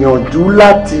gbìyànjú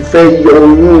láti fẹ́ yọ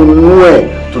oyún inú ẹ̀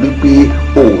torí pé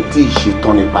o ò tí ì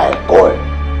ṣetán nípa ẹ̀kọ́ ẹ̀.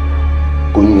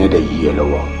 Kò ní ẹ̀dẹ̀ yí ẹ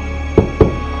lọ́wọ́.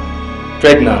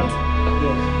 Pregnant?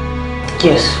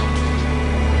 Yes.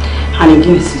 And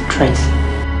again, it's a threat.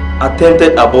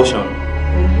 Attempted abortion?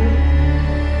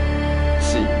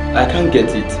 See, I can't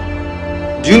get it.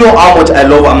 Do you know how much I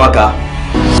love Amaka?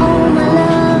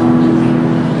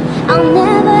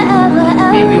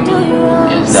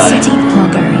 City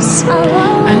vloggers.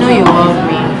 I know you love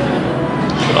me.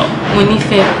 Mo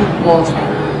nífẹ̀ẹ́ púpọ̀.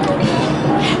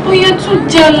 But you're too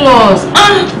jealous.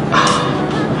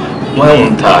 Why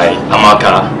won't I,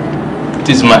 Amaka? It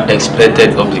is my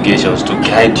expected obligations to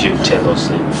guide you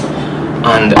jealously.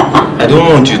 And I don't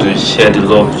want you to share the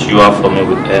love you have for me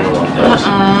with anyone else.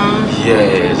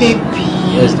 Yes. Baby.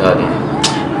 Yes, Daddy.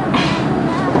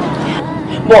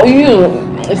 But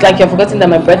it's like you're forgetting that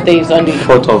my birthday is on the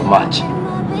 4th of March.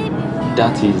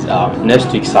 That is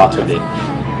next week Saturday.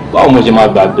 Báwo mo ṣe máa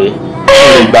gbàgbé?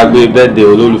 Gbàgbé birthday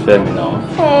olólùfẹ́ mi now.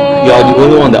 You are the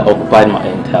only one that occupied my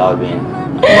entire being.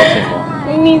 Nothing more.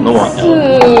 Me no one too.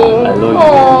 else. I love you.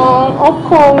 I'll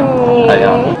call me. I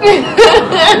am.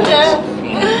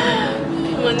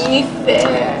 Mo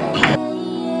nífẹ̀ẹ́.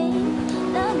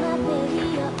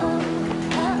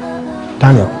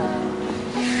 Daniel,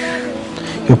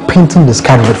 you're painting the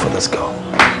sky red for this girl.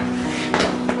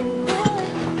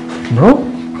 Bro,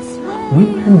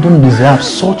 women don't deserve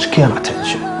such care and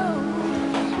attention.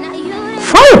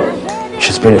 Fine,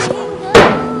 she's beautiful.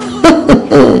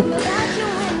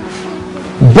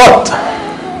 But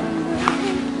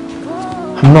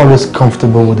I'm not always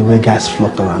comfortable with the way guys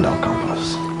flock around our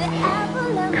campus.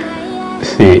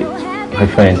 See, my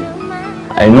friend,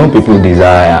 I know people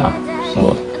desire,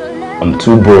 but I'm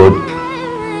too bold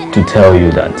to tell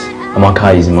you that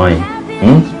Amaka is mine.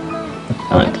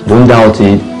 And don't doubt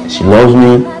it, She loves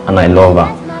me and I love her.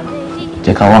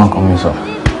 Jeka wan come so.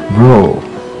 Bro,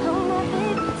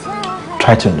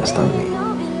 try to understand me.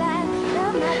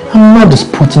 I'm not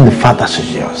disputing the fact that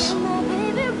she's yours.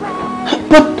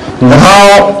 But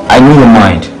now I know your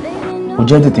mind. You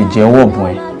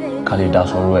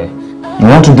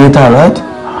want to date her, right?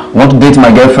 You want to date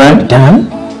my girlfriend? Damn.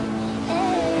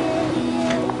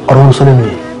 No, you want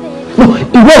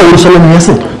to say me, yes.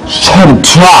 Shut the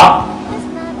trap.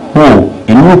 Oh,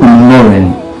 you know what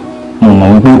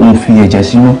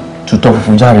to talk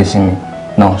for me.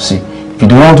 Now see, if you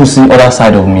don't want to see other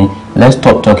side of me, let's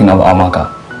stop talking about Amaka.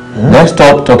 Let's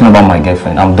stop talking about my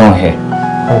girlfriend. I'm done here.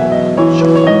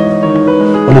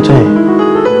 What are you saying?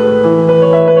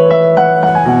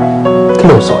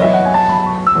 Come on, sorry.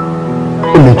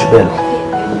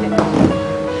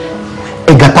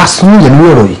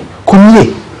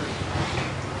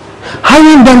 I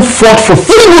ain't done fought for 3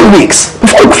 good weeks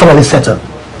before we finally settle.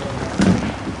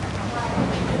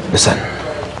 Listen,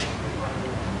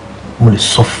 I'm going to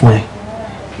suffer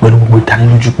when we turn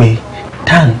into pay.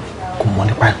 Dan, come on,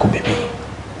 baby.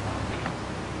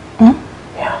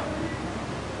 Yeah.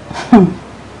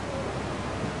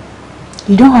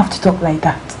 You don't have to talk like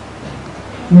that.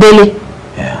 Billy.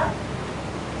 Yeah.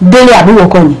 Billy, I'll be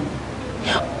walking.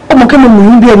 Oh, my God,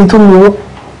 I'm be able to know.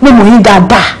 No, I'm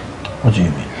dada. What do you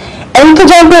mean? And to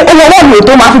jump in a way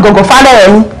to my go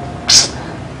father.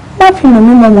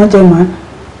 Nothing, man.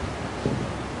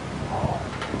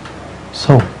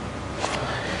 So,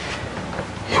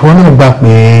 you want to back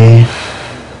me?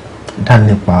 Dan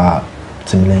nipa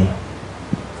Timley.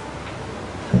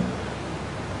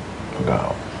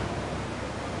 Go.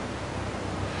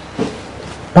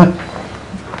 But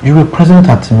you were present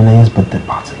at Timley's birthday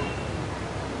party.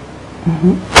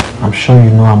 I'm sure you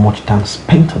know how much time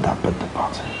spent at that birthday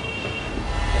party.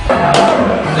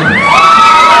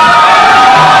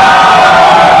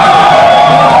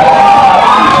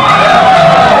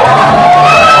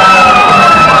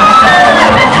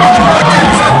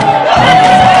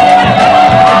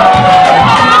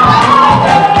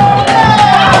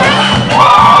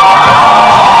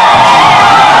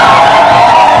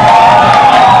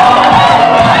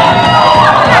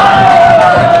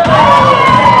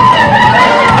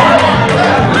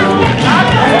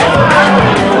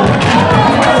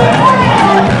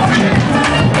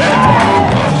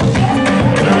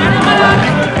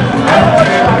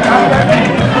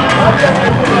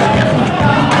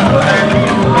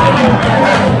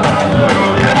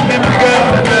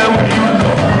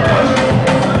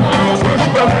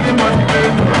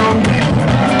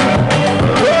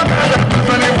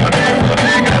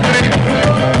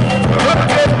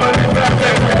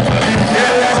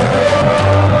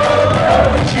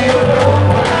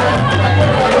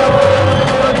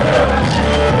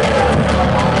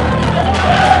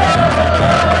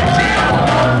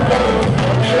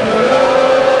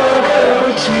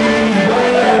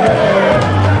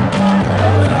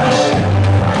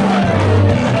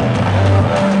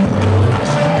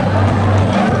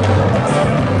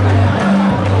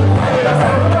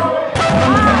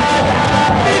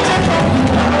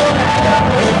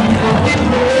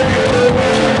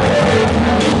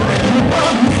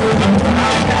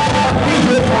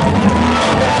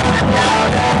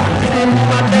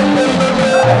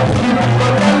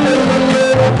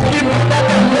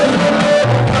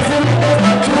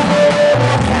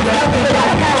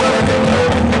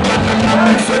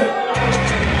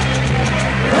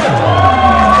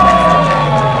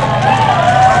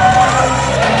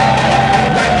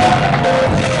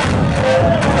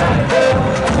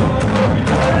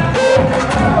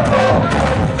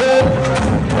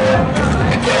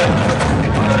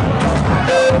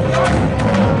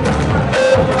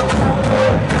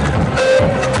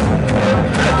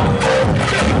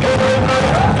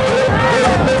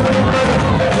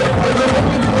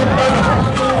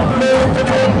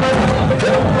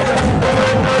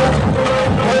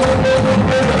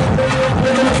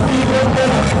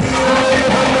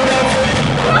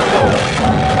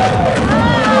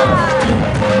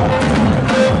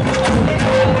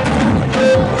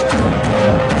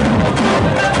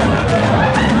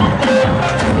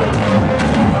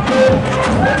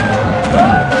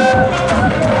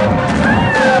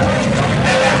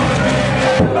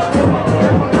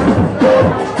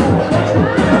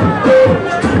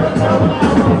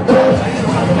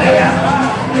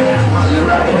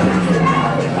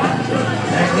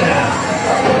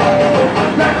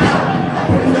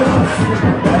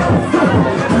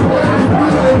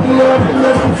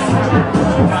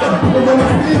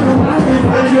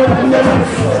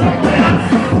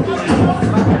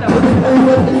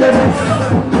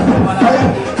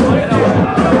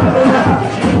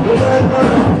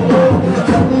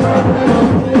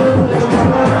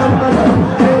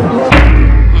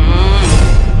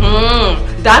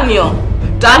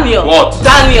 not.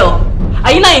 Daniel,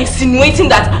 are you now insinuating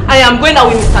that I am going out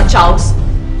with Mr. Charles?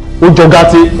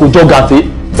 Ojogate,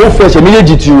 ó fẹsẹ̀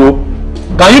méjèèjì tí o.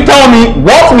 Can you tell me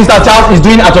what Mr. Charles is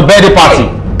doing at your birthday party?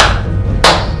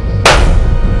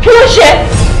 Hey.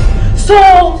 So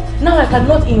now I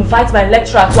cannot invite my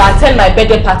lecturer to attend my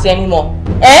birthday party anymore.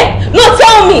 Eh? No,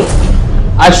 tell me.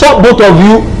 I saw both of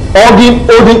you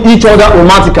holding each other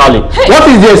romantically. Hey. What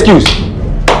is the excuse?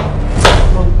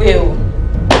 Will,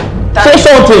 say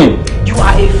something. You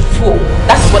are a fool.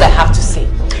 That's what I have to say.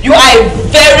 You are a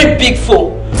very big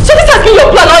fool. So this has been your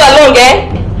plan all along, eh?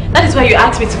 That is why you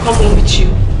asked me to come home with you.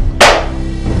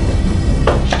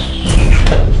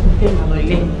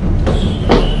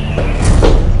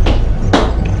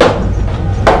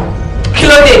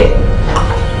 Kílódé.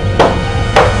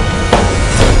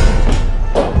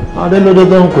 I don't know the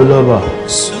don't go lover.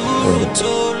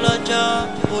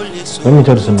 Let me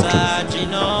tell you something.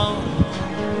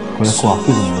 You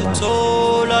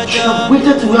should have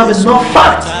waited till we have enough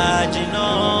facts.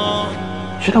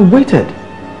 You should have waited.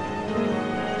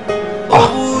 You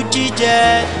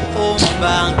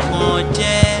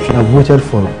should have waited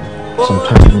for some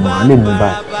time. I need to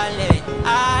back.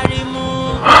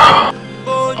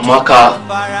 Amaka,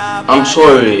 I'm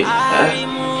sorry.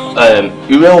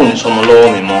 You will need some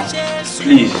love me more.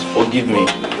 Please forgive me.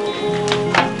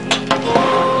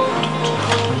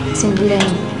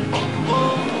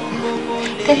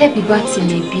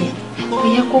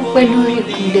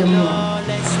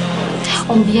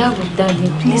 On behalf of Daddy,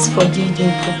 please forgive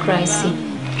me for Christ's sake.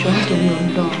 Trying to be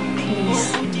undone, please.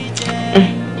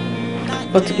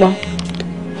 But mom,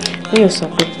 you so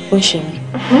good.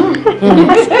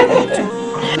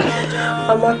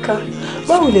 Amaka,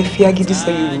 why will they fear gidi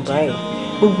so you will buy?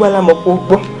 Ugbala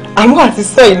moko. I'm going to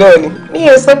say no.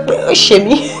 You so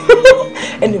shame.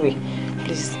 Anyway,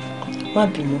 please,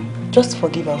 Mabino, just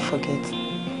forgive and forget.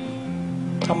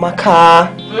 Amaka.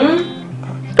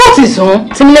 What is on?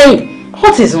 Timley.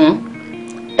 What is on?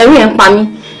 Ẹ̀rí ẹ̀ ń pa mí.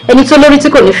 Ẹni tó lórí tí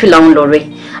kò ní fìlà ń lọ rẹ̀.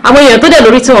 Àwọn èèyàn tó dẹ̀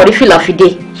lórí tí wọ́n rí fìlà fi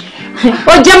dé.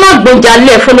 Ó jẹ́ má gbòǹjà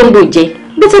lé ẹ̀ fọlọ́ngbò jẹ.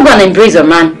 Better go and embrace a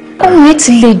man. Ohun yẹn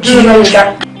ti le jù.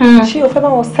 Ṣé o fẹ́ bá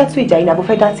wọn settle ìjà yìí ni àbò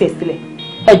fẹ́ dá tiẹ̀ sílẹ̀?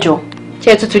 Ẹ jọ̀ọ́,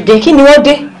 ṣé ẹ tuntun dé? Kí ni wọ́n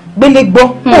dé? Gbélé gbọ́.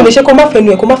 Báwo lè ṣe kó má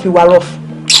fẹnu ẹ̀ kó má fi wà rough?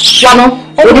 Wánà,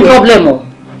 ó ní problem o.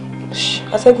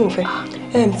 Atẹ́gùn fẹ́.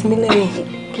 Timilẹ́yìn,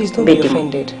 please don't be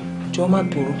offended. Jọ̀ọ́ má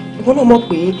bínú. Ìwọ náà mọ̀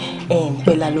pé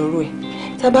pẹ̀lá lọ́rọ̀ ẹ̀.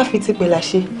 Tá bá fi ti pẹ̀lá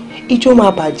ṣe, ijó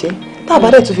máa bàjẹ́. Tá bá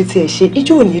dẹ̀ tún fi tiẹ̀ ṣe,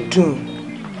 ijó ò ní dùn.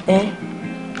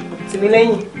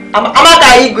 Timilẹ́yìn.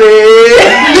 Amaka igwe.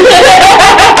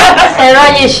 Ẹ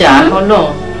ráyè ṣá,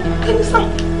 Ọlọ́run.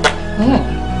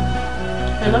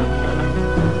 Hello?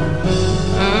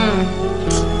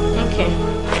 Okay.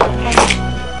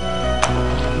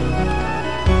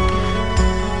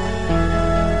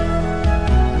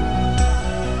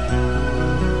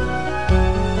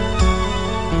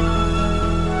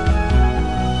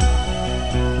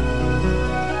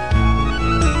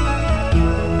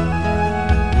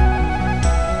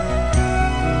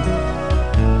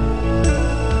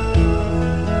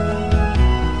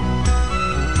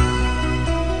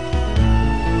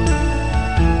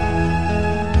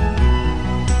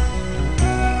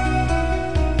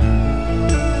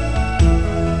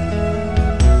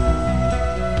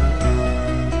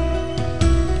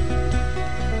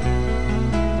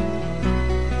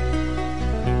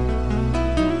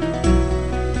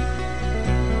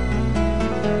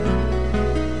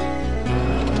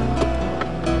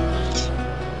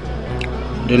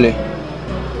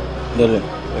 Dele,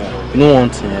 you know one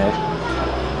thing,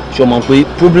 ṣó mọ̀ pé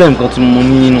problem kan tí mo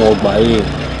ní nínú ọgbà yìí,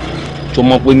 ṣó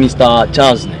mọ̀ pé Mr.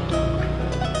 Charles ni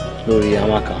lórí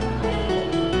Amaka.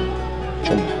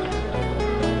 Ṣó mọ̀?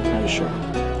 I'm sure.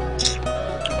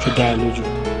 Ṣó dá ẹ lójú?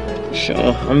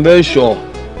 Sure, I'm very sure.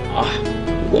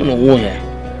 You're gonna win yẹn.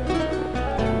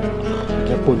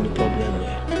 Ǹjẹ́ kò ní problem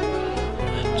yẹn?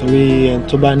 Torí ẹni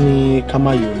tó bá ní ká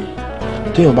má yọ ni,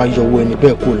 téèyàn bá yọ owó ẹni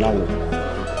bẹ́ẹ̀ kò láwọ̀.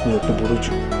 Mi ò kún burú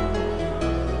jù.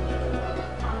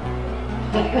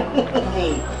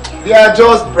 They are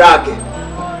just bragging.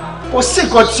 Kò sí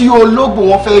nǹkan tí ológun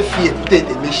wọn fẹ́ fi ètè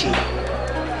tèmi ṣe.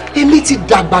 Èmi ti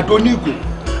dàgbàdo nígò.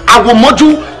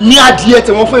 Àwòmọ́jú ní adìẹ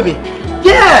tí wọ́n fẹ́ mi.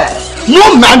 Yes,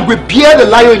 no man will bear the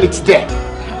lion in its den.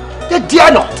 They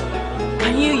dare not.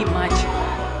 Can you imagine?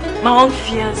 My own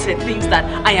fiancé thinks that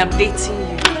I am dating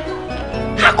you.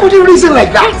 How could you reason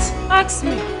like that? Ask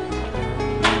me.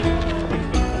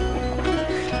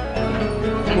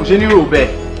 Mo ṣe ní rò bẹ́ẹ̀.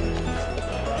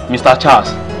 Mr. Charles,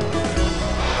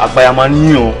 àgbàyàmá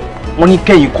ní o, wọ́n ní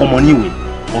kẹ́yìn kọ́ ọmọ níwèé,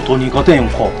 ọ̀tọ̀ ní nǹkan tẹ̀ ń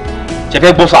kọ́. Ṣé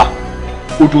fẹ́ gbọ́ sà?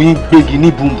 Ojú yín gbégi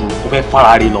ní bùnbùn kò fẹ́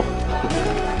fara rẹ lọ.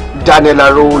 Daniel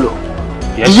Arolo,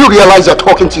 Yes. Do you realize you're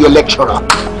talking to your lecturer?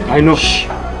 I know. Shh,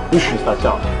 Mr.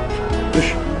 Charles.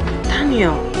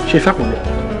 Daniel. Ṣé ìfẹ́ pọ̀nlé?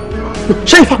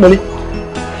 Ṣé ìfẹ́ pọ̀nlé?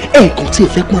 Nǹkan tí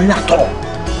ìfẹ́ pọ̀nlé àtọ̀.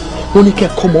 Wọ́n ní kẹ́ ẹ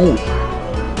kọ́ ọmọ òwe.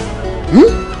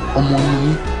 Ọmọ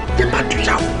yín ẹ má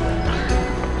dùyàwó.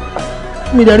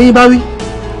 Mi dẹ̀ rí yín bá wí.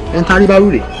 Ẹ ń tarí bá wí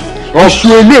rè.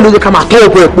 Ọ̀ṣun ilé ló yẹ ká máa tọ́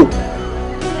ọ̀pọ̀ ẹ̀pọ̀.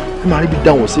 Ẹ máa rí bí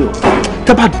dáhùn sí o.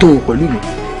 Tẹ́ bá dùn pẹ̀lú mi.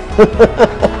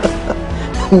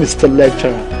 Mr.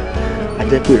 Lecturer, a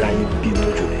jẹ́ pé ìráyè bí n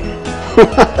tójú rẹ̀.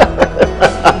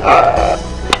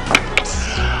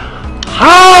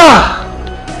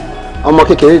 Ọmọ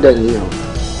kékeré dẹ̀ nìyẹn o.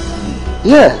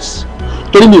 Yes,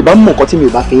 torí mi ò bá mọ̀ nǹkan tí mi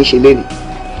ò bá fi ń ṣe lẹ́nu.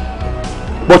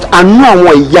 But àánú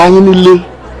àwọn ìyá yín nílé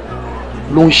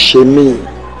ló ń ṣe mí.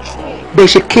 Bẹ́ẹ̀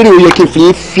ṣe kéré ó yẹ kí n fi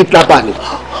yín fi tábà ni.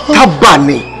 Tábà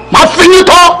ni. Màá fi yín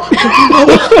tọ́.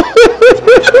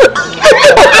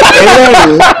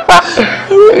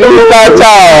 Mr.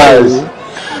 Charles.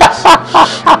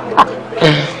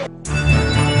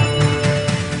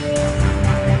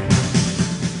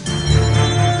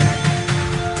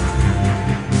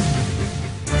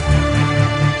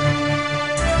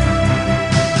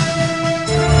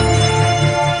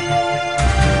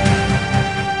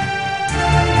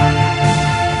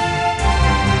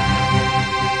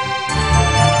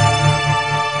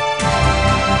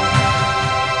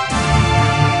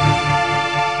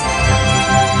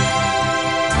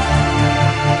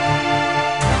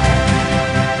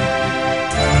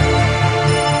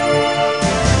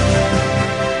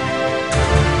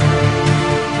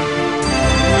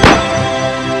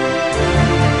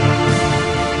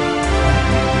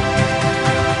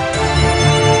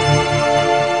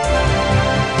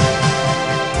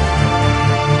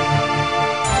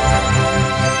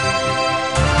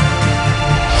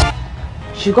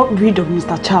 She got rid of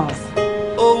Mr. Charles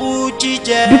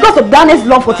because of Daniel's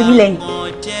love for Timileyin.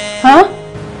 Huh?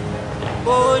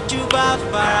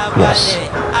 Yes.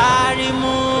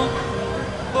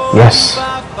 Yes.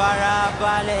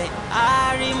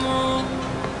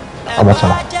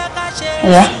 Abatola.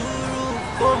 Yeah?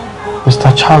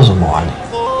 Mr. Charles Omowale.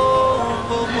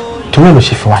 Tomorrow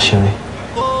she fi wá ṣeré.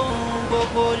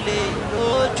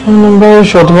 I'm very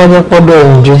sure to get Podo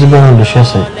and Jesse Ben the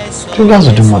Chelsea. You guys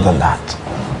will do more than that.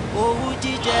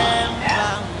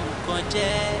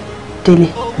 Dele.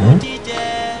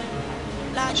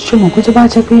 Ṣé mo kó tó bá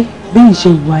jẹ́ pé bẹ́ẹ̀ ṣe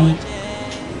ìwà yẹn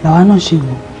làwa náà ṣe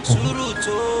wò.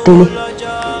 Dele,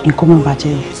 nǹkan mọ̀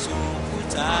bàjẹ́ rẹ̀.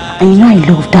 And you know I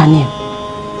love Daniel.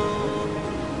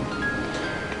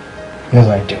 Yes,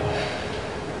 I do.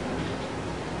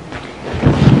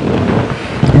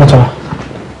 Abatola.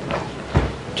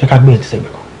 Check out me at the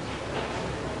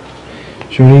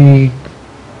Ṣorí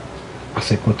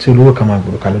àsìkò tí olówó kan máa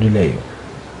gbòòrò ká lórílẹ̀ yìí.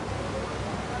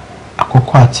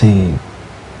 Àkókò àti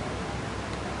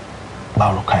gba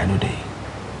òrùka ẹ̀ lóde yìí.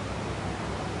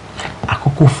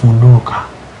 Àkókò fún olórùka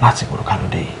láti gbòòrò ká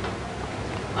lóde yìí.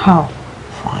 How?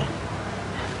 Fine.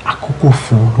 Àkókò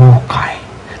fún olórùka ẹ̀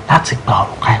láti gba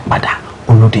òrùka ẹ̀ padà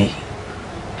olóde yìí.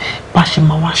 Bá ṣe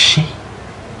máa wá ṣe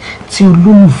tí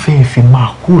olólùfẹ́ fi máa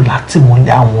kú láti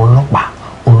mọ́lẹ̀ àwọn ọlọ́pàá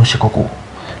òun ṣe kókó.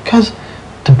 Because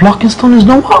the blocking stone is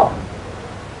no more.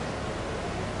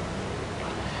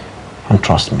 And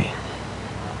trust me,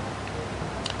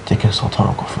 take a sort of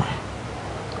look for me.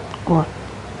 What?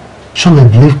 Should I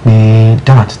believe me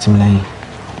that it's Timileyin?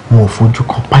 More food you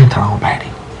can pint around by it.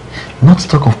 Not to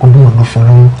talk of coming on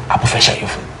nothing, a professional.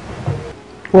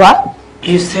 What?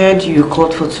 You said you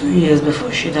called for 2 years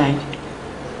before she died.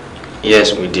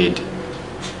 Yes, we did.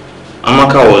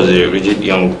 Amaka was a rigid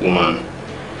young woman.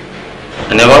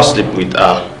 I never slept with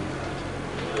her.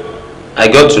 I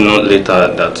got to know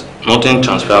later that nothing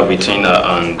transpired between her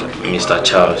and Mr.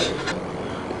 Charles.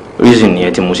 Reason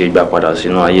yet mo ṣe gbà padà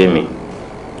sínú ayé mi.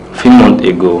 Few months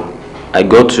ago, I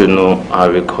got to know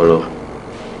her real color.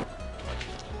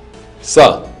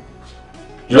 Sir,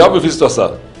 you have a visitor,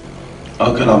 sir.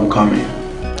 Okay, I'm coming.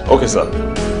 Okay, sir.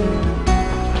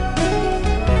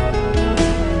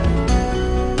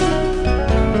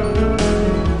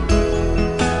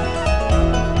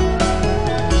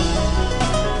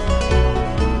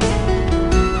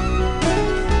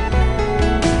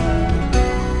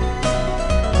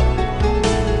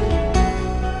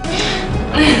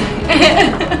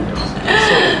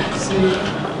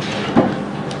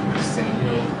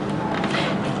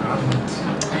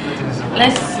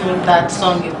 Let's sing that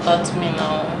song you taught me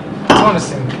now. I want to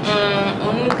sing.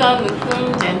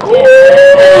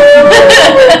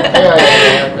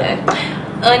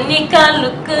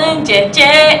 Oníkálukú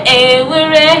jẹ́jẹ́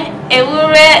ewúrẹ́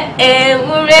ewúrẹ́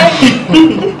ewúrẹ́.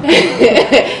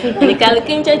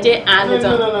 Oníkálukú jẹ́jẹ́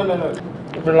àgùntàn.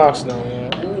 Relax now.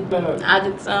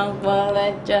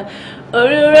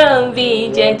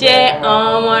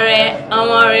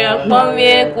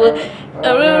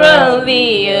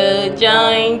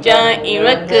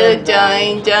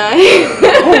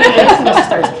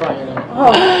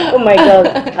 Oh my God,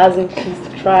 as if she's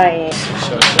trying.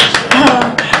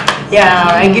 Yeah,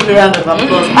 I give you a round of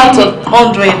applause. Out of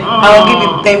 100, I'll give you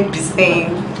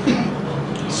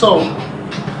 10%. So,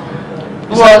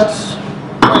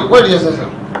 what did you say?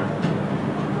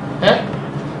 Eh?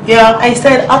 Yeah, I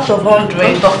said out of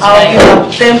 100, I'll give you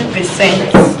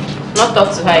 10%. Not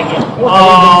talk to her again.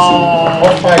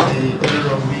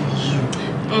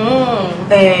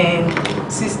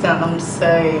 Sister, I'm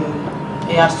sorry.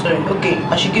 Yeah, sorry. Okay,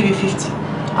 I should give you 50.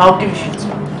 I'll give you 50.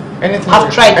 Anything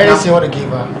I've tried now. Anything you want to give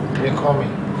her, you call me.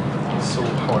 So,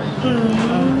 how are you?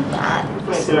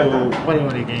 So, what do you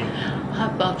want to give? How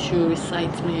about you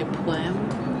recite me a poem?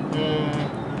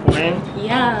 Poem?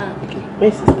 Yeah. My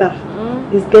sister,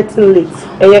 it's getting late.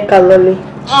 Eyeka lolly.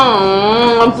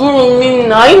 Bro, me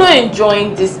now. You not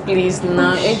enjoying this place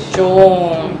now.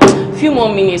 Enjoy. Few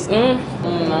more minutes.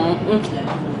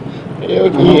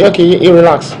 Okay, you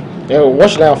relax. What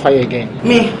should I offer you again?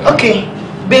 Me? Okay.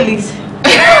 Bailey's.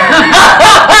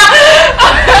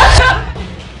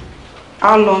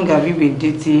 How long have you been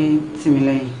dating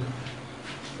Timilai?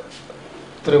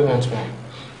 3 months more.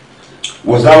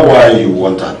 Was that why you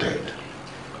want her dead?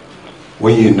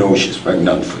 When you know she's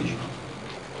pregnant for you?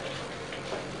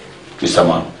 Mr.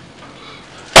 Man,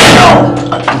 now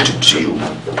I put it to you,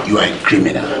 you are a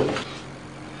criminal.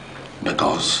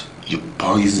 Because you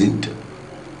poisoned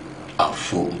our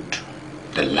food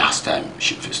the last time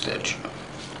she visited you.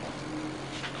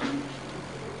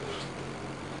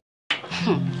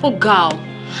 Oh girl,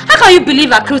 how can you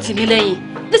believe her cruelty, Miley?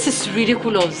 This is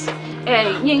ridiculous.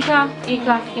 Yinka,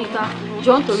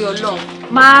 John torí Ọlọ́run.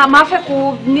 Ma fẹ́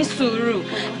kó ní sùúrù.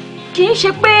 Kì í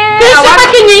ṣe pé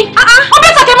kíni? Ó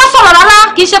bẹ́ẹ̀ tàkẹ́ má sọ̀rọ̀ rárá.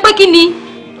 Kì í ṣe pé kíni?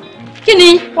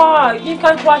 Kíni? Wá,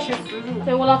 Yinka wá ṣe sùúrù.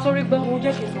 Ẹ wọ́n la torí gbọ́. Mo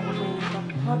jẹ́ kí n sọ fún Yinka.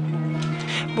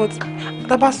 But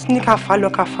tábà ní ká fà lọ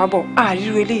ká fà bọ̀,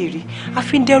 àríro eléyìí rí. A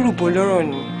fi ń dẹ́rù bò lọ́rọ̀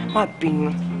ni. Má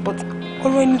bínú. But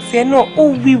ọ̀rọ̀ ẹni tiẹ̀ náà ó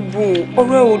wíwo.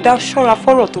 Ọ̀rọ̀ ẹ̀ ò dá ṣọ́ra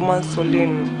fọ́rọ̀ tó máa ń sọ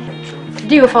lẹ́nu.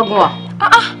 Díò fagun wa.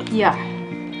 Yeah.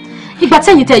 Ìgbà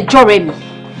tẹ́yìn tẹ́ jọ́rẹ́ mi.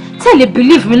 Tell you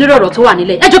believe me lórí ọ̀rọ̀ tó wà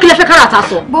nílẹ̀. Ẹ jọ̀ọ́ kí lẹ fẹ́ kára ta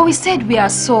sọ. But we said we are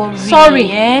sorry.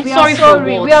 Sorry, eh? Sorry for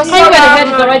what? We are sorry. Anyway, the head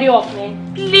is already off.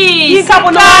 Please. Yinka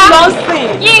bolo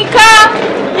nonsense.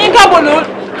 Yinka bolo.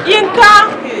 Yinka.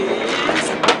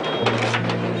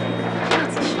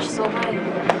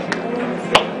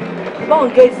 Báwọn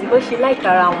gẹ̀ẹ́sì bó ṣe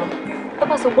láìkara wọn. Tó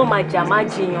bá sọ pé máa jà máa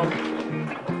jiyàn.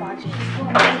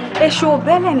 Èṣù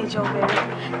bẹ́lẹ̀ níjọ bẹ̀rẹ̀.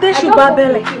 Téṣù bá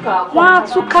bẹ́lẹ̀, wọ́n á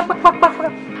tún ká pápápá.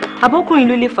 Àbọ́kùnrin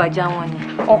ló lè fàjà wọn ni.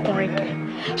 Ọkùnrin kẹ̀.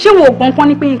 Ṣé wo gbọ́n pọ́n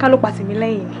ní pé Yinka ló pa tèmi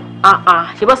lẹ́yìn ni?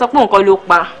 Ṣé bá sọ pé nǹkan ló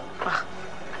pa.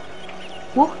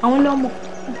 Wo àwọn lọ́mọ.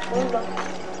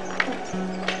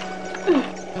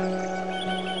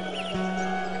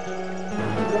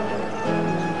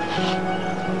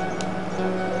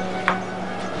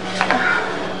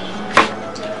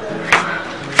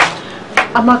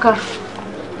 Amaka,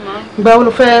 ìgbà wo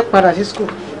ló fẹ́ padà sí school?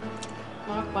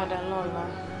 Máa padà lọ́la.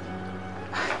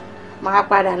 Máa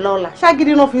padà lọ́la.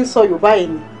 Ṣágídí náà fi ń sọ Yorùbá yìí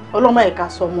ni. Ọlọ́mọ ẹ̀ka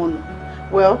sọ ọmọ nù.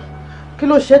 Well, kí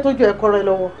ló ṣe tójú ẹ̀kọ́ rẹ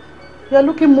lọ́wọ́? You are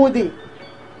looking moody.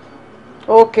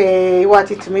 Okay, ìwà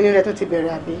àti tìmí ní rẹ tó ti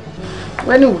bẹ̀rẹ̀ àbí.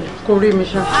 Anyway, kò rí mi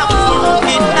ṣá.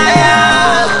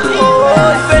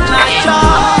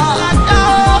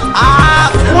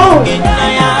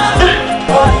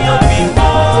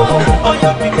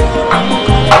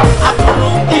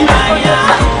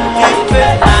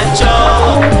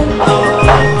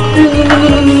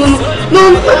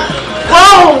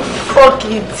 Wow, fuck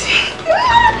it.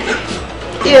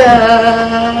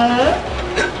 Yeah.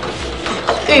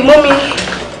 Hey, mommy.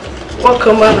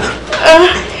 Welcome, Anna. Oh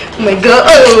my God.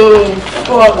 Oh,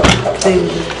 fuck.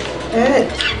 Hey.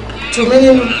 2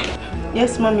 minutes.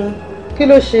 Yes, mommy. Kí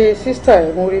ló ṣe sister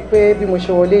ẹ? Mo rí pé bí mo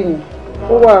ṣe wọlé yẹn,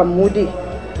 ó wà moody.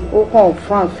 Ó kàn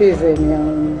fan face ẹ ni.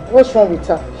 What's wrong with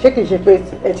her? Ṣé kìí ṣe pé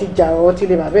ẹ ti jà ọ ti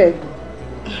lè bàbá ẹ?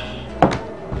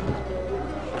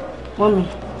 Mommy.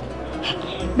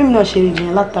 Bí mi náà ṣe rí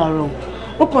yẹn látàárọ̀.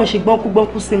 Ó kàn ṣe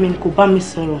gbọ́nkú sí mi kò bá mi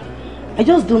sọ̀rọ̀. I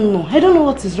just don't know. I don't know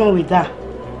what is wrong with her.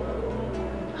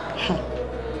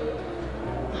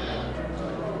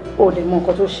 Oh, the mọ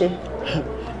nǹkan tó ṣe.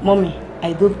 Mommy,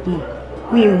 I don't know.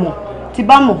 Mi mọ̀. Tí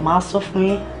bá mọ̀ máa sọ fún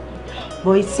yín.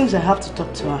 But it seems I have to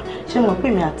talk to her. Ṣé mo pè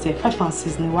mí àti 5 and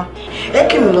 6 ni wá. Ẹ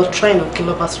kí mi lọ try no kí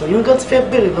lọ bá sọ̀rọ̀. Èmi gan ti fẹ́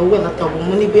bèrè lọ́wọ́ ẹ̀ látàwọn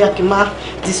mo ní bóyá kí n má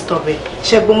disturb ẹ.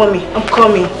 Ṣé gbọ́ mommy, I'm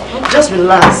coming. Just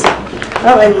relax.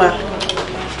 All right, ma.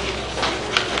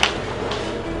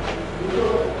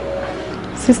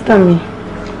 Sister me,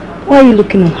 why are you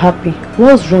looking unhappy?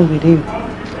 What's wrong with you?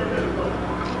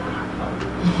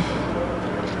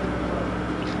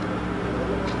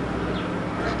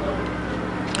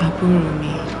 Àbúrò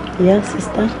mi. Yeah,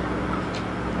 sister?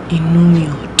 Inú mi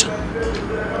ò dùn.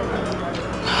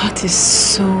 My heart is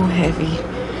so heavy.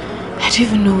 I don't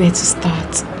even know where to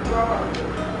start.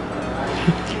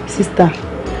 Sister,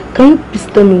 can you please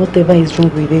tell me whatever is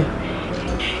wrong with you?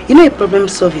 You know a problem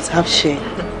solved is half share.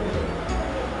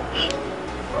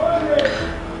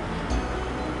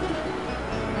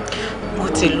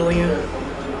 What a lawyer.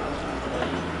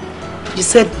 You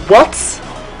said what?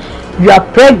 You are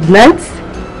pregnant?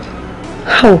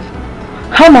 How?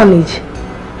 How manage?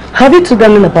 Have you told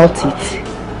them about it?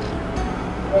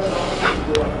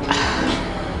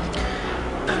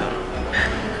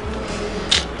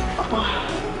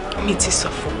 It is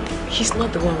awful. He's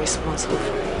not the one responsible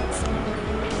for it.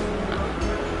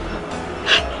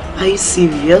 Are you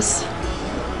serious?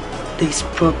 There is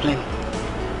problem.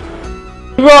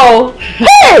 Bro!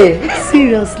 Hey!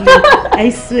 Seriously,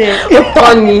 I swear. You're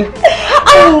funny.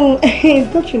 Oh,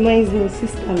 that reminds me,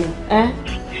 sister. Eh?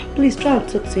 Please try and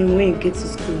talk to him when you get to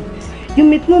school. You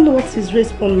may not know what his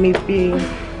response may be.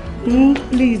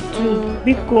 Please do.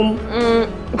 Become.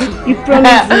 You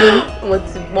promise me.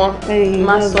 What's it want? Hey,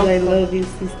 that's why I love you,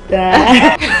 sister.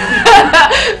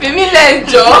 Family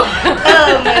job.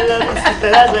 Oh, my love you, sister.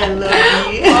 That's why I love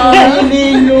you.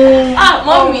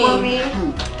 Mommy.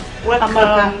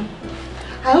 Welcome.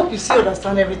 I hope you still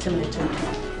understand everything I do.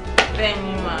 Thank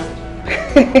you, man.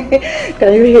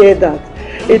 Can you hear that?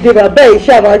 Èdè bàbá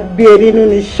Aishat máa gbé nínú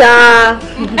ni ṣá.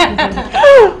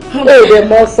 Èdè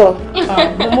mọ́sọ̀.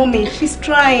 Mommy, she's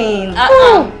trying.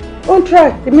 Don't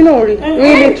try. Èmi náà rí.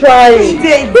 Really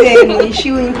trying.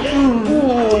 She will improve.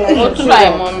 We'll try,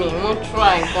 mommy. We'll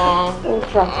try,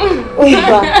 We'll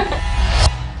try.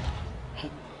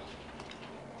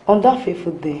 On that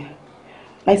fateful day,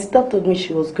 my sister told me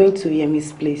she was going to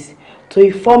Yemi's place to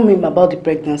inform him about the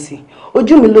pregnancy.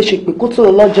 Ojú mi ló ṣe pé kó tó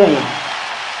lọ́jọ́ yẹn.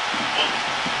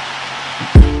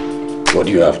 What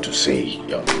do you have to say,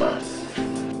 young man?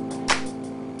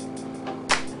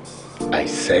 I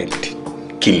said,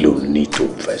 kilo nito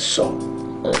veso.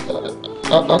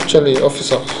 Actually,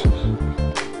 officer,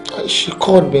 she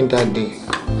called me that day,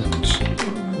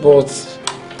 but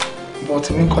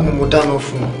me calling me down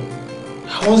off.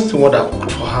 I wasn't the one that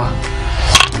cooked for her.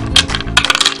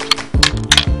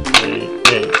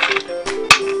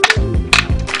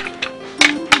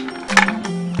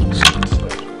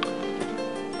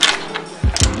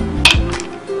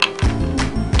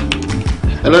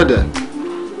 Hello there.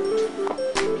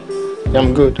 Yeah,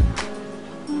 I'm good.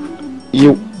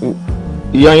 You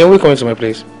on your way coming to my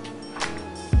place?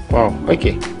 Wow,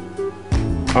 okay.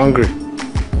 Hungry.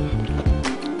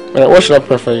 Alright, what should I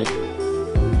prepare for you?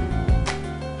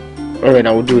 Alright,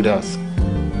 I will do that.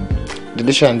 The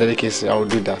dish and delicacy, I will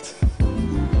do that.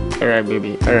 Alright,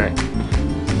 baby, alright.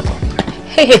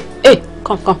 Hey,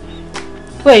 come.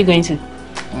 Where are you going to?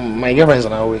 My girlfriend's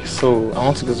on her way, so I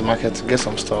want to go to the market to get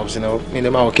some stuffs, you know. Me and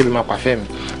the man will keep my perfume,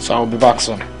 so I will be back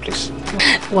soon, please.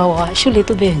 Wow, should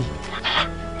little Ben.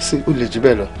 See,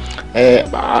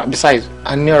 besides,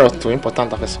 I near to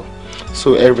important officer.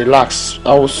 So relax,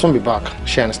 I will soon be back.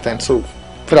 She understands, so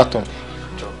feel at home.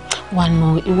 One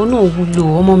more, it will not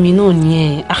wúlò, ọmọ mi náà ni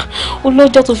ẹ́. Ó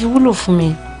lọ́jọ́ tó fi wúlò fún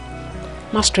mi.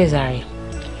 Má stress are.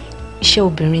 Iṣẹ́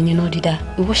obìnrin ni iná dídá.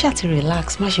 Ìwọ ṣáà ti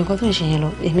relax, má ṣe nǹkan tó ń ṣe yẹn lọ.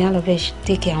 Èmi á lọ bẹ́ẹ̀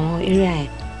take care àwọn area yẹn.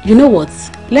 You know what?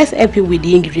 Let's help you with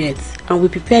the ingredients and we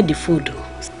prepare the food.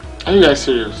 Are you guys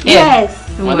serious? Yes.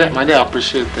 My dad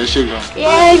appreciate it. Thank you.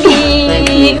 Thank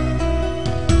you.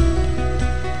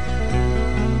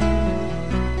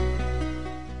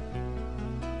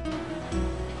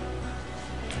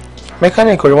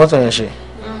 Mechanic, what are you?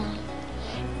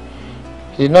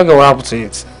 You did not get what happened to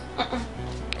it.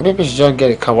 Maybe you should just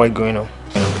get a car while going on.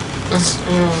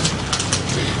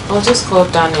 I'll just call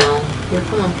Daniel. You'll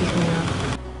come and pick me up.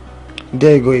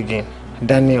 There you go again,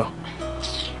 Daniel.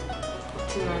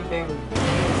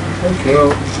 Okay.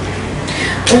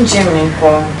 Don't Jimmy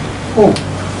call. Oh,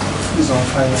 he's on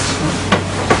fire.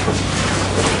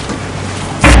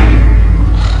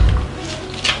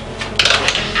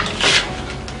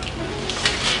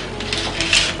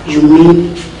 You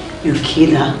mean you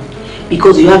kill her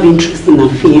because you have interest in her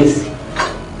fiancé?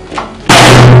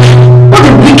 What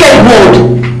a wicked word!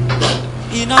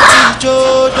 Iná ti jó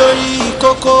dórí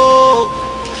kókó,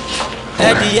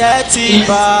 ẹdìyẹ ti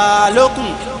bà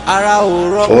lókun, ara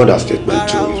ò rọ̀. Forward that statement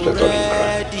to Inspector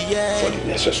General for the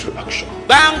necessary action.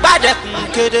 Gbangbadẹkùn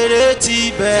kedere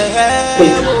ti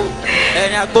bẹ̀ẹ́ wò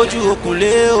ẹni agbójú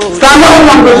òkúlé o.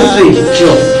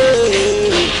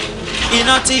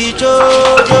 Iná ti jó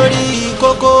lórí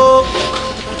kókó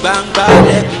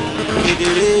gbangbadẹkùn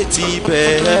kedere ti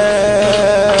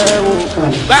bẹ̀ẹ́ wò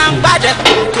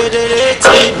gbangbadẹkùn kedere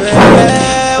ti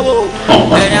bẹ̀ẹ́ wò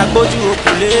ẹni agbójú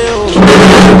òkúlé o.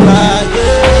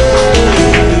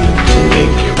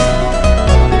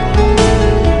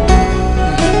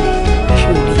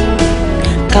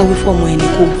 Káwé fọmọ ẹni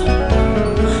kó gbọ́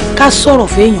ká sọ̀rọ̀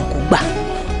fẹ́yàn kó gbà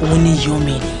òun ní iye ọmọ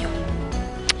ènìyàn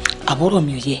àbọ̀rọ̀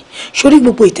mi ò yẹ sórí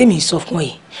gbogbo ìtẹ́mi sọ fún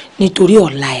ẹ nítorí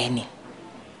ọ̀la ẹni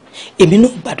èmi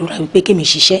náà gbàdúrà wípé kémi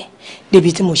ṣiṣẹ́ débi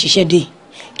tí mo ṣiṣẹ́ dé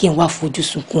kí n wá fojú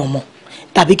sunkún ọmọ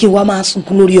tàbí kí n wá máa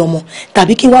sunkún lórí ọmọ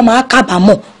tàbí kí n wá máa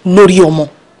kábàámọ̀ lórí ọmọ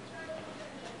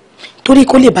torí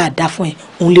kó lè bá a dá fún ẹ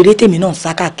òun lè rí tèmi náà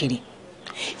sá káàkiri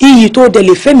iyì tó dẹ̀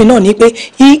lè fẹ́mi náà ní pé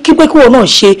kí pé kúrò náà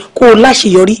ṣe kó o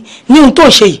láṣeyọrí ní ohun tó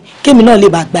ṣe yìí kémi náà lè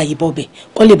bá gba ìbọn bẹ̀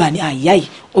kó lè bá ní àyà yìí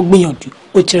ó gbìyànjú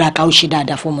ó tiraka ó ṣe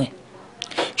dáadáa fún ọmọ ẹ̀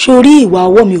sórí ìwà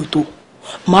ọwọ́ mi ò tó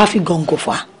máa fi gàngàn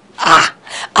fà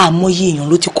àmọye èèyàn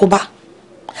ló ti kó bá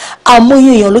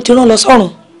àmọye èèyàn ló ti rán lọ sọ́run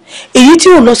èyí tí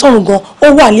ò lọ sọ́run gan ó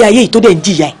wà ní ayé yìí tó dẹ̀ ń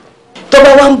jìyà ẹ̀ tó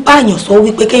bá wá ń bá èèyàn sọ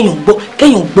wípé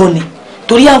kéèyàn gbọ́ ni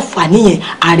torí àǹfààní yẹn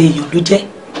ara èèyàn ló jẹ́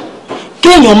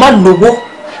kéèyàn má lówó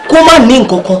kó má ní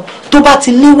nǹkan kan tó bá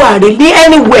ti níwà rẹ̀ ní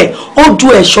anywhere ó ju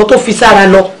ẹ̀ṣọ́ tó fi sára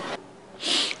lọ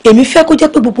èmi fẹ́ kó jẹ́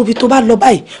pé gbogbo ibi tó bá lọ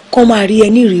báyìí kó máa rí ẹ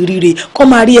ní ìrírí kó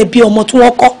máa rí ẹ bí ọmọ tí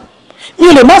wọ́n kọ́ mi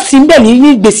ò lè má sí níbẹ̀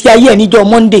ní ìgbésí ayé ẹ níjọ́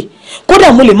Monday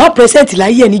kódà mo lè má present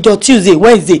láyé ẹ níjọ́ Tuesday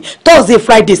Wednesday Thursday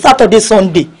Friday Saturday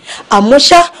Sunday àmọ́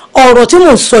ṣá ọ̀rọ̀ tí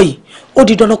mò ń sọ yìí ó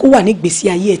di dandan kó wà ní ìgbésí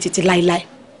ayé ẹ títí láéláé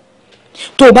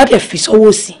tó o bá dẹ̀ fi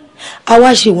sọ́wọ́ sí a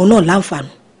wá ṣe ìwọ náà láǹfààní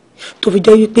tó fi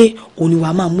jẹ́ wípé òní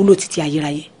wàá máa múlò títí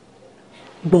ayérayé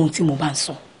gbọ́ ohun tí mo bá ń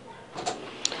sọ.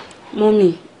 Mommy,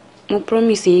 mo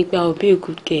promise yín pé I will be a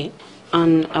good girl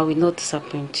and I will not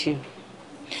disappoint you.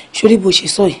 Ṣorí bó ṣe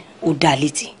sọ yìí ó dá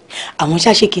létí àwọn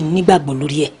ṣáṣe kì í nígbàgbọ́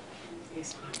lórí ẹ̀.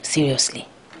 Seriously.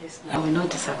 Yes, I will not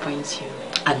disappoint you.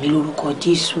 Àmì lórúkọ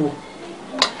Jésù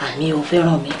àmì ò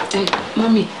fẹ́ràn mi.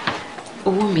 Mommy,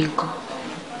 owó mi ńkọ́?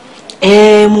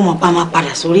 Mo mọ̀ pa máa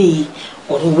padà sórí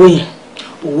ọ̀rọ̀ owó yẹn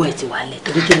owó ẹ̀ ti wà lẹ̀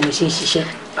torí kí ni mo ṣe ń ṣiṣẹ́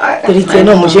torí tiẹ̀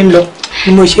náà mo ṣe ń lọ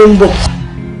ni mo ṣe ń bọ̀.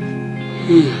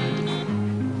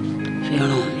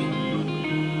 Fẹ́ràn mi.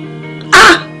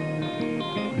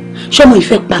 Ṣọ́mọ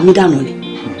ìfẹ́ pa mí dànù ni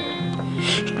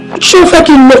ṣé ó fẹ́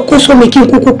kí n lọ kó sómi kí n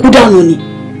kúkú dànù ni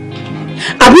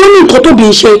àbí ó ní nǹkan tóbi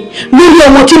ń ṣe lórí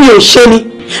ọmọ tí mi ò ṣe ni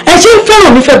ẹ ṣe ń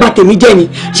fẹ́ràn mi fẹ́ bà tèmi jẹ́ ni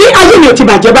ṣé ayé mi ò ti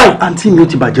bàjẹ́ báyìí. àǹtí mi ò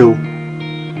ti bàjẹ́ o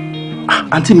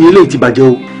àǹtí mi eléyìí ti bàjẹ́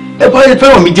o ẹ bá yẹ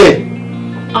fẹ́ràn mi jẹ́.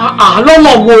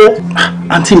 lọ́nà wo.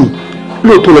 àǹtí mi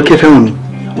lóòótọ́ lọ kẹ́ fẹ́ràn mi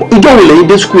ìjọ wo lẹ́yìn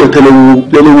dé skul ọ̀tẹ́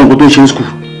lẹ́nu wọn nǹkan tó ń ṣe ní skul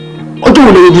ọjọ́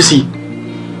wo lẹ́yìn ojú sí i.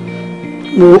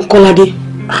 mo Kọ́ládé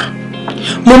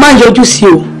mo máa ń yọjú sí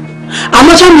o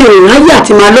àmọ́ ṣé mi ò ráyè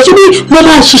àti máa lọ síbí mo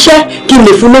máa ń ṣiṣẹ́ kí n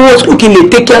lè fún lówó skul kí n lè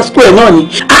take care skul ẹ̀ náà ni.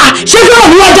 ṣé fẹ́ràn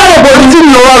mi wá já rògbò ni. tí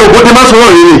mi ò wá rògbò ni má sọ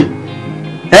wọ́n rèé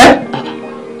ẹ́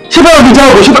ṣé fẹ́ràn mi já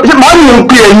rògbò ṣé màá mi ò ń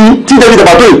pè ẹ̀yìn tí david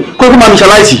abato yìí kó kó máa mi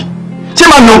ṣaláìsì ṣé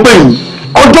màá mi ò ń pè yìí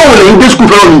ọjọ́ wo lẹ́yìn dé skul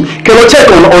fẹ́ràn mi kẹ lọ check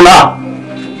ọ̀la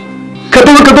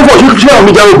kẹtọ́ fọ̀ ṣé fẹ́ràn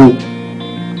mi já rògbò.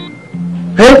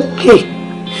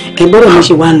 ẹgbọ́rọ̀ mi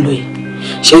ṣe wá ń lọ yìí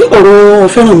ṣé ọ̀rọ̀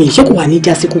fẹ́ràn mi ṣé kò wà ní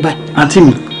jásíkú báyìí. àǹtí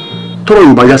mi tọrọ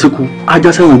yorùbá jásíkú ajá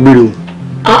sẹ́wọ̀n gbére o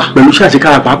pẹ̀lú iṣẹ́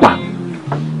àṣekára pàápàá.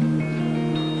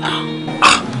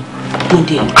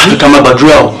 àti ká má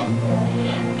gbàdúrà o.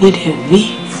 mo dẹ̀ wí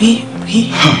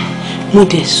mo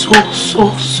dẹ̀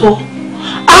sọ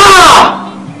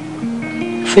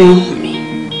fẹ́ràn mi.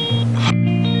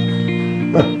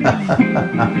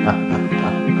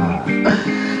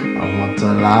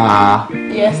 Amotola.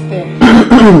 Yes, dear.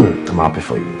 I'm happy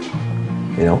for you.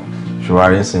 You know,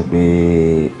 ṣùgbọ́n ń sìn pé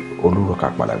olúroka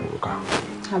padà gbòòrùka.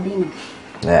 Abinu.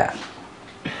 Yeah,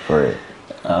 for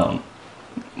real.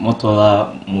 Mọ́tọ́lá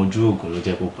mojú oògùn ló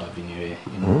jẹ́ kó pa Abinu rẹ̀.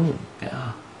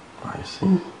 I see.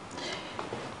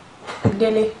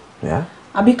 Délé. Yeah.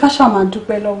 Àbí ká ṣáà máa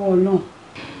dúpẹ́ lọ́wọ́ Ọlọ́run.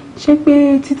 Ṣé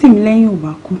pé títì mi lẹ́yìn ò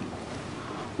bá kú,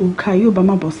 òǹkà yóò bá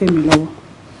má bọ́ sí mi lọ́wọ́.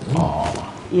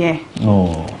 Yeah.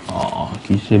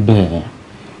 Kì í ṣe bẹ́ẹ̀.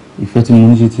 Ìfẹ́ tí mo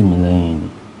ní sí Tìmílẹ́yìn ni.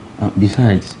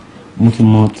 Besides, mo ti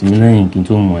mọ Tìmílẹ́yìn kí n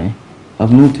tó mọ̀ ẹ́.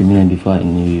 I've known Tìmílẹ́yìn before I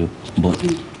knew you. But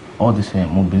all the same,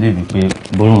 mo believe pé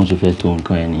bọ́lọ́run ṣe fẹ́ tó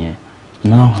nǹkan ẹ̀ nìyẹn.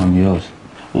 Now I'm yours.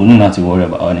 O ní láti worry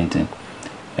about anything.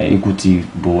 Ikú ti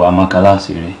bo Amakala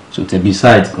sí rẹ̀. So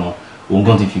besides gan, òun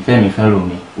gan ti fìfẹ́ mi fẹ́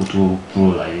lómi. O tó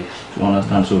kúrò láyé. You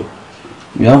understand? So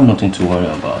you have nothing to worry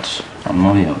about. I'm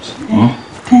not yours.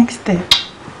 Thanks, Dad.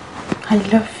 I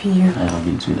love you. I love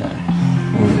you too, Daddy.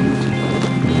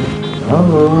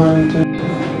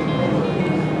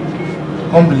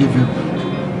 Unbelievable.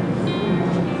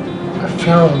 I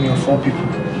fẹ́ràn mi of all people.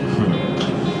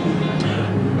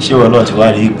 Ṣé wọn náà ti wá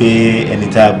rí pé ẹni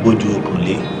tá a gbójú okùn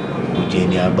lé kò jẹ́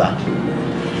ẹni àgbà?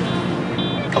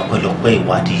 Ọ̀pẹ̀lọpẹ̀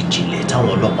ìwádìí ìjìnlẹ̀ táwọn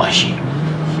ọlọ́pàá ṣe.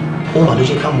 Ó wà ló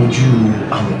jẹ́ ká mojú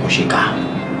amòkùnṣìkà.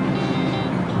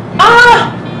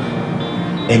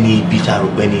 Ẹni ibi tá a rò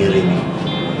pé ní eré ni.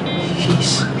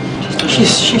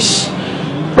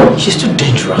 She's too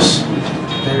dangerous.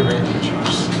 Very, very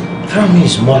dangerous. Family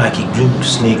is more like a green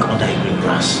snake under a green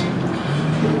grass.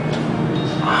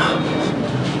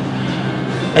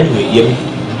 Anyway, Yemi,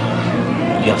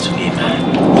 you have to be a man.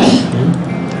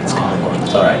 Let's come on.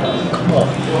 It's alright. Come on.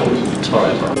 It's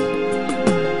alright, bro.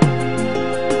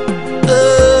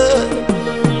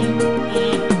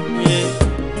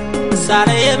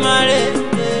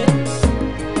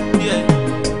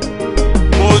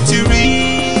 Mo ti rí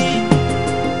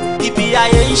ibi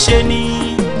ayé ń ṣe ni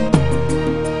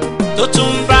tó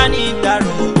tún bá ní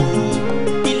dàrú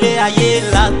ilé ayé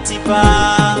láti bá.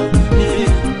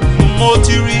 Mo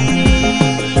ti rí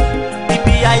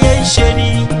ibi ayé ń ṣe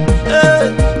ni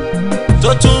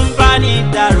tó tún bá ní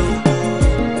dàrú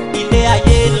ilé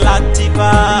ayé láti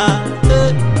bá.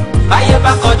 Báyé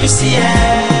bá kọjú sí ẹ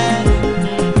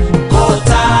kó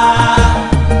ta,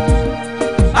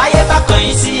 báyé bá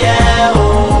kọ̀yìn sí ẹ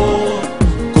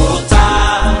kó ta.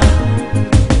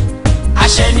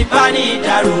 Àṣẹ ní bá ní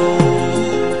dàrú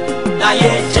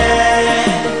láyé jẹ́.